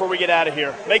 Connor, before we get out of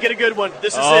here. Make it a good one.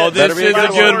 This is it. Oh, this is a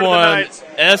good one.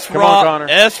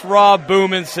 S. Rob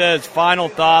Boomin says, final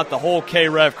thought, the whole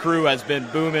K-Ref crew has been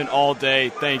booming all day.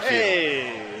 Thank you.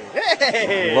 Hey.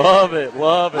 Hey. Love it,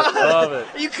 love it, love it.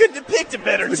 You couldn't have picked a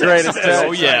better The text greatest message text.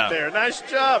 Oh, yeah. right there. Nice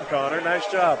job, Connor. Nice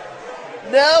job.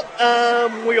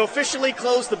 Nope. We officially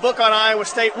closed the book on Iowa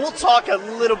State. We'll talk a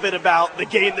little bit about the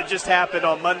game that just happened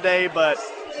on Monday, but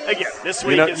again, this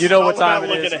week You know all what time about it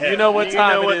looking is. ahead. You know what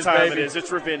time it is, time baby. it is.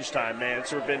 It's revenge time, man.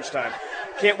 It's revenge time.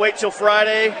 Can't wait till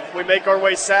Friday. We make our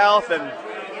way south, and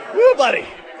woo, buddy.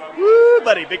 Woo,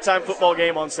 buddy. Big-time football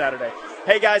game on Saturday.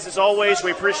 Hey, guys, as always,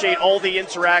 we appreciate all the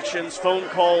interactions, phone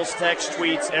calls, text,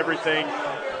 tweets, everything.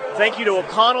 Thank you to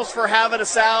O'Connell's for having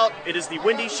us out. It is the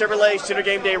Wendy Chevrolet Sooner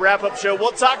Game Day wrap-up show.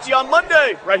 We'll talk to you on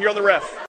Monday right here on The Ref.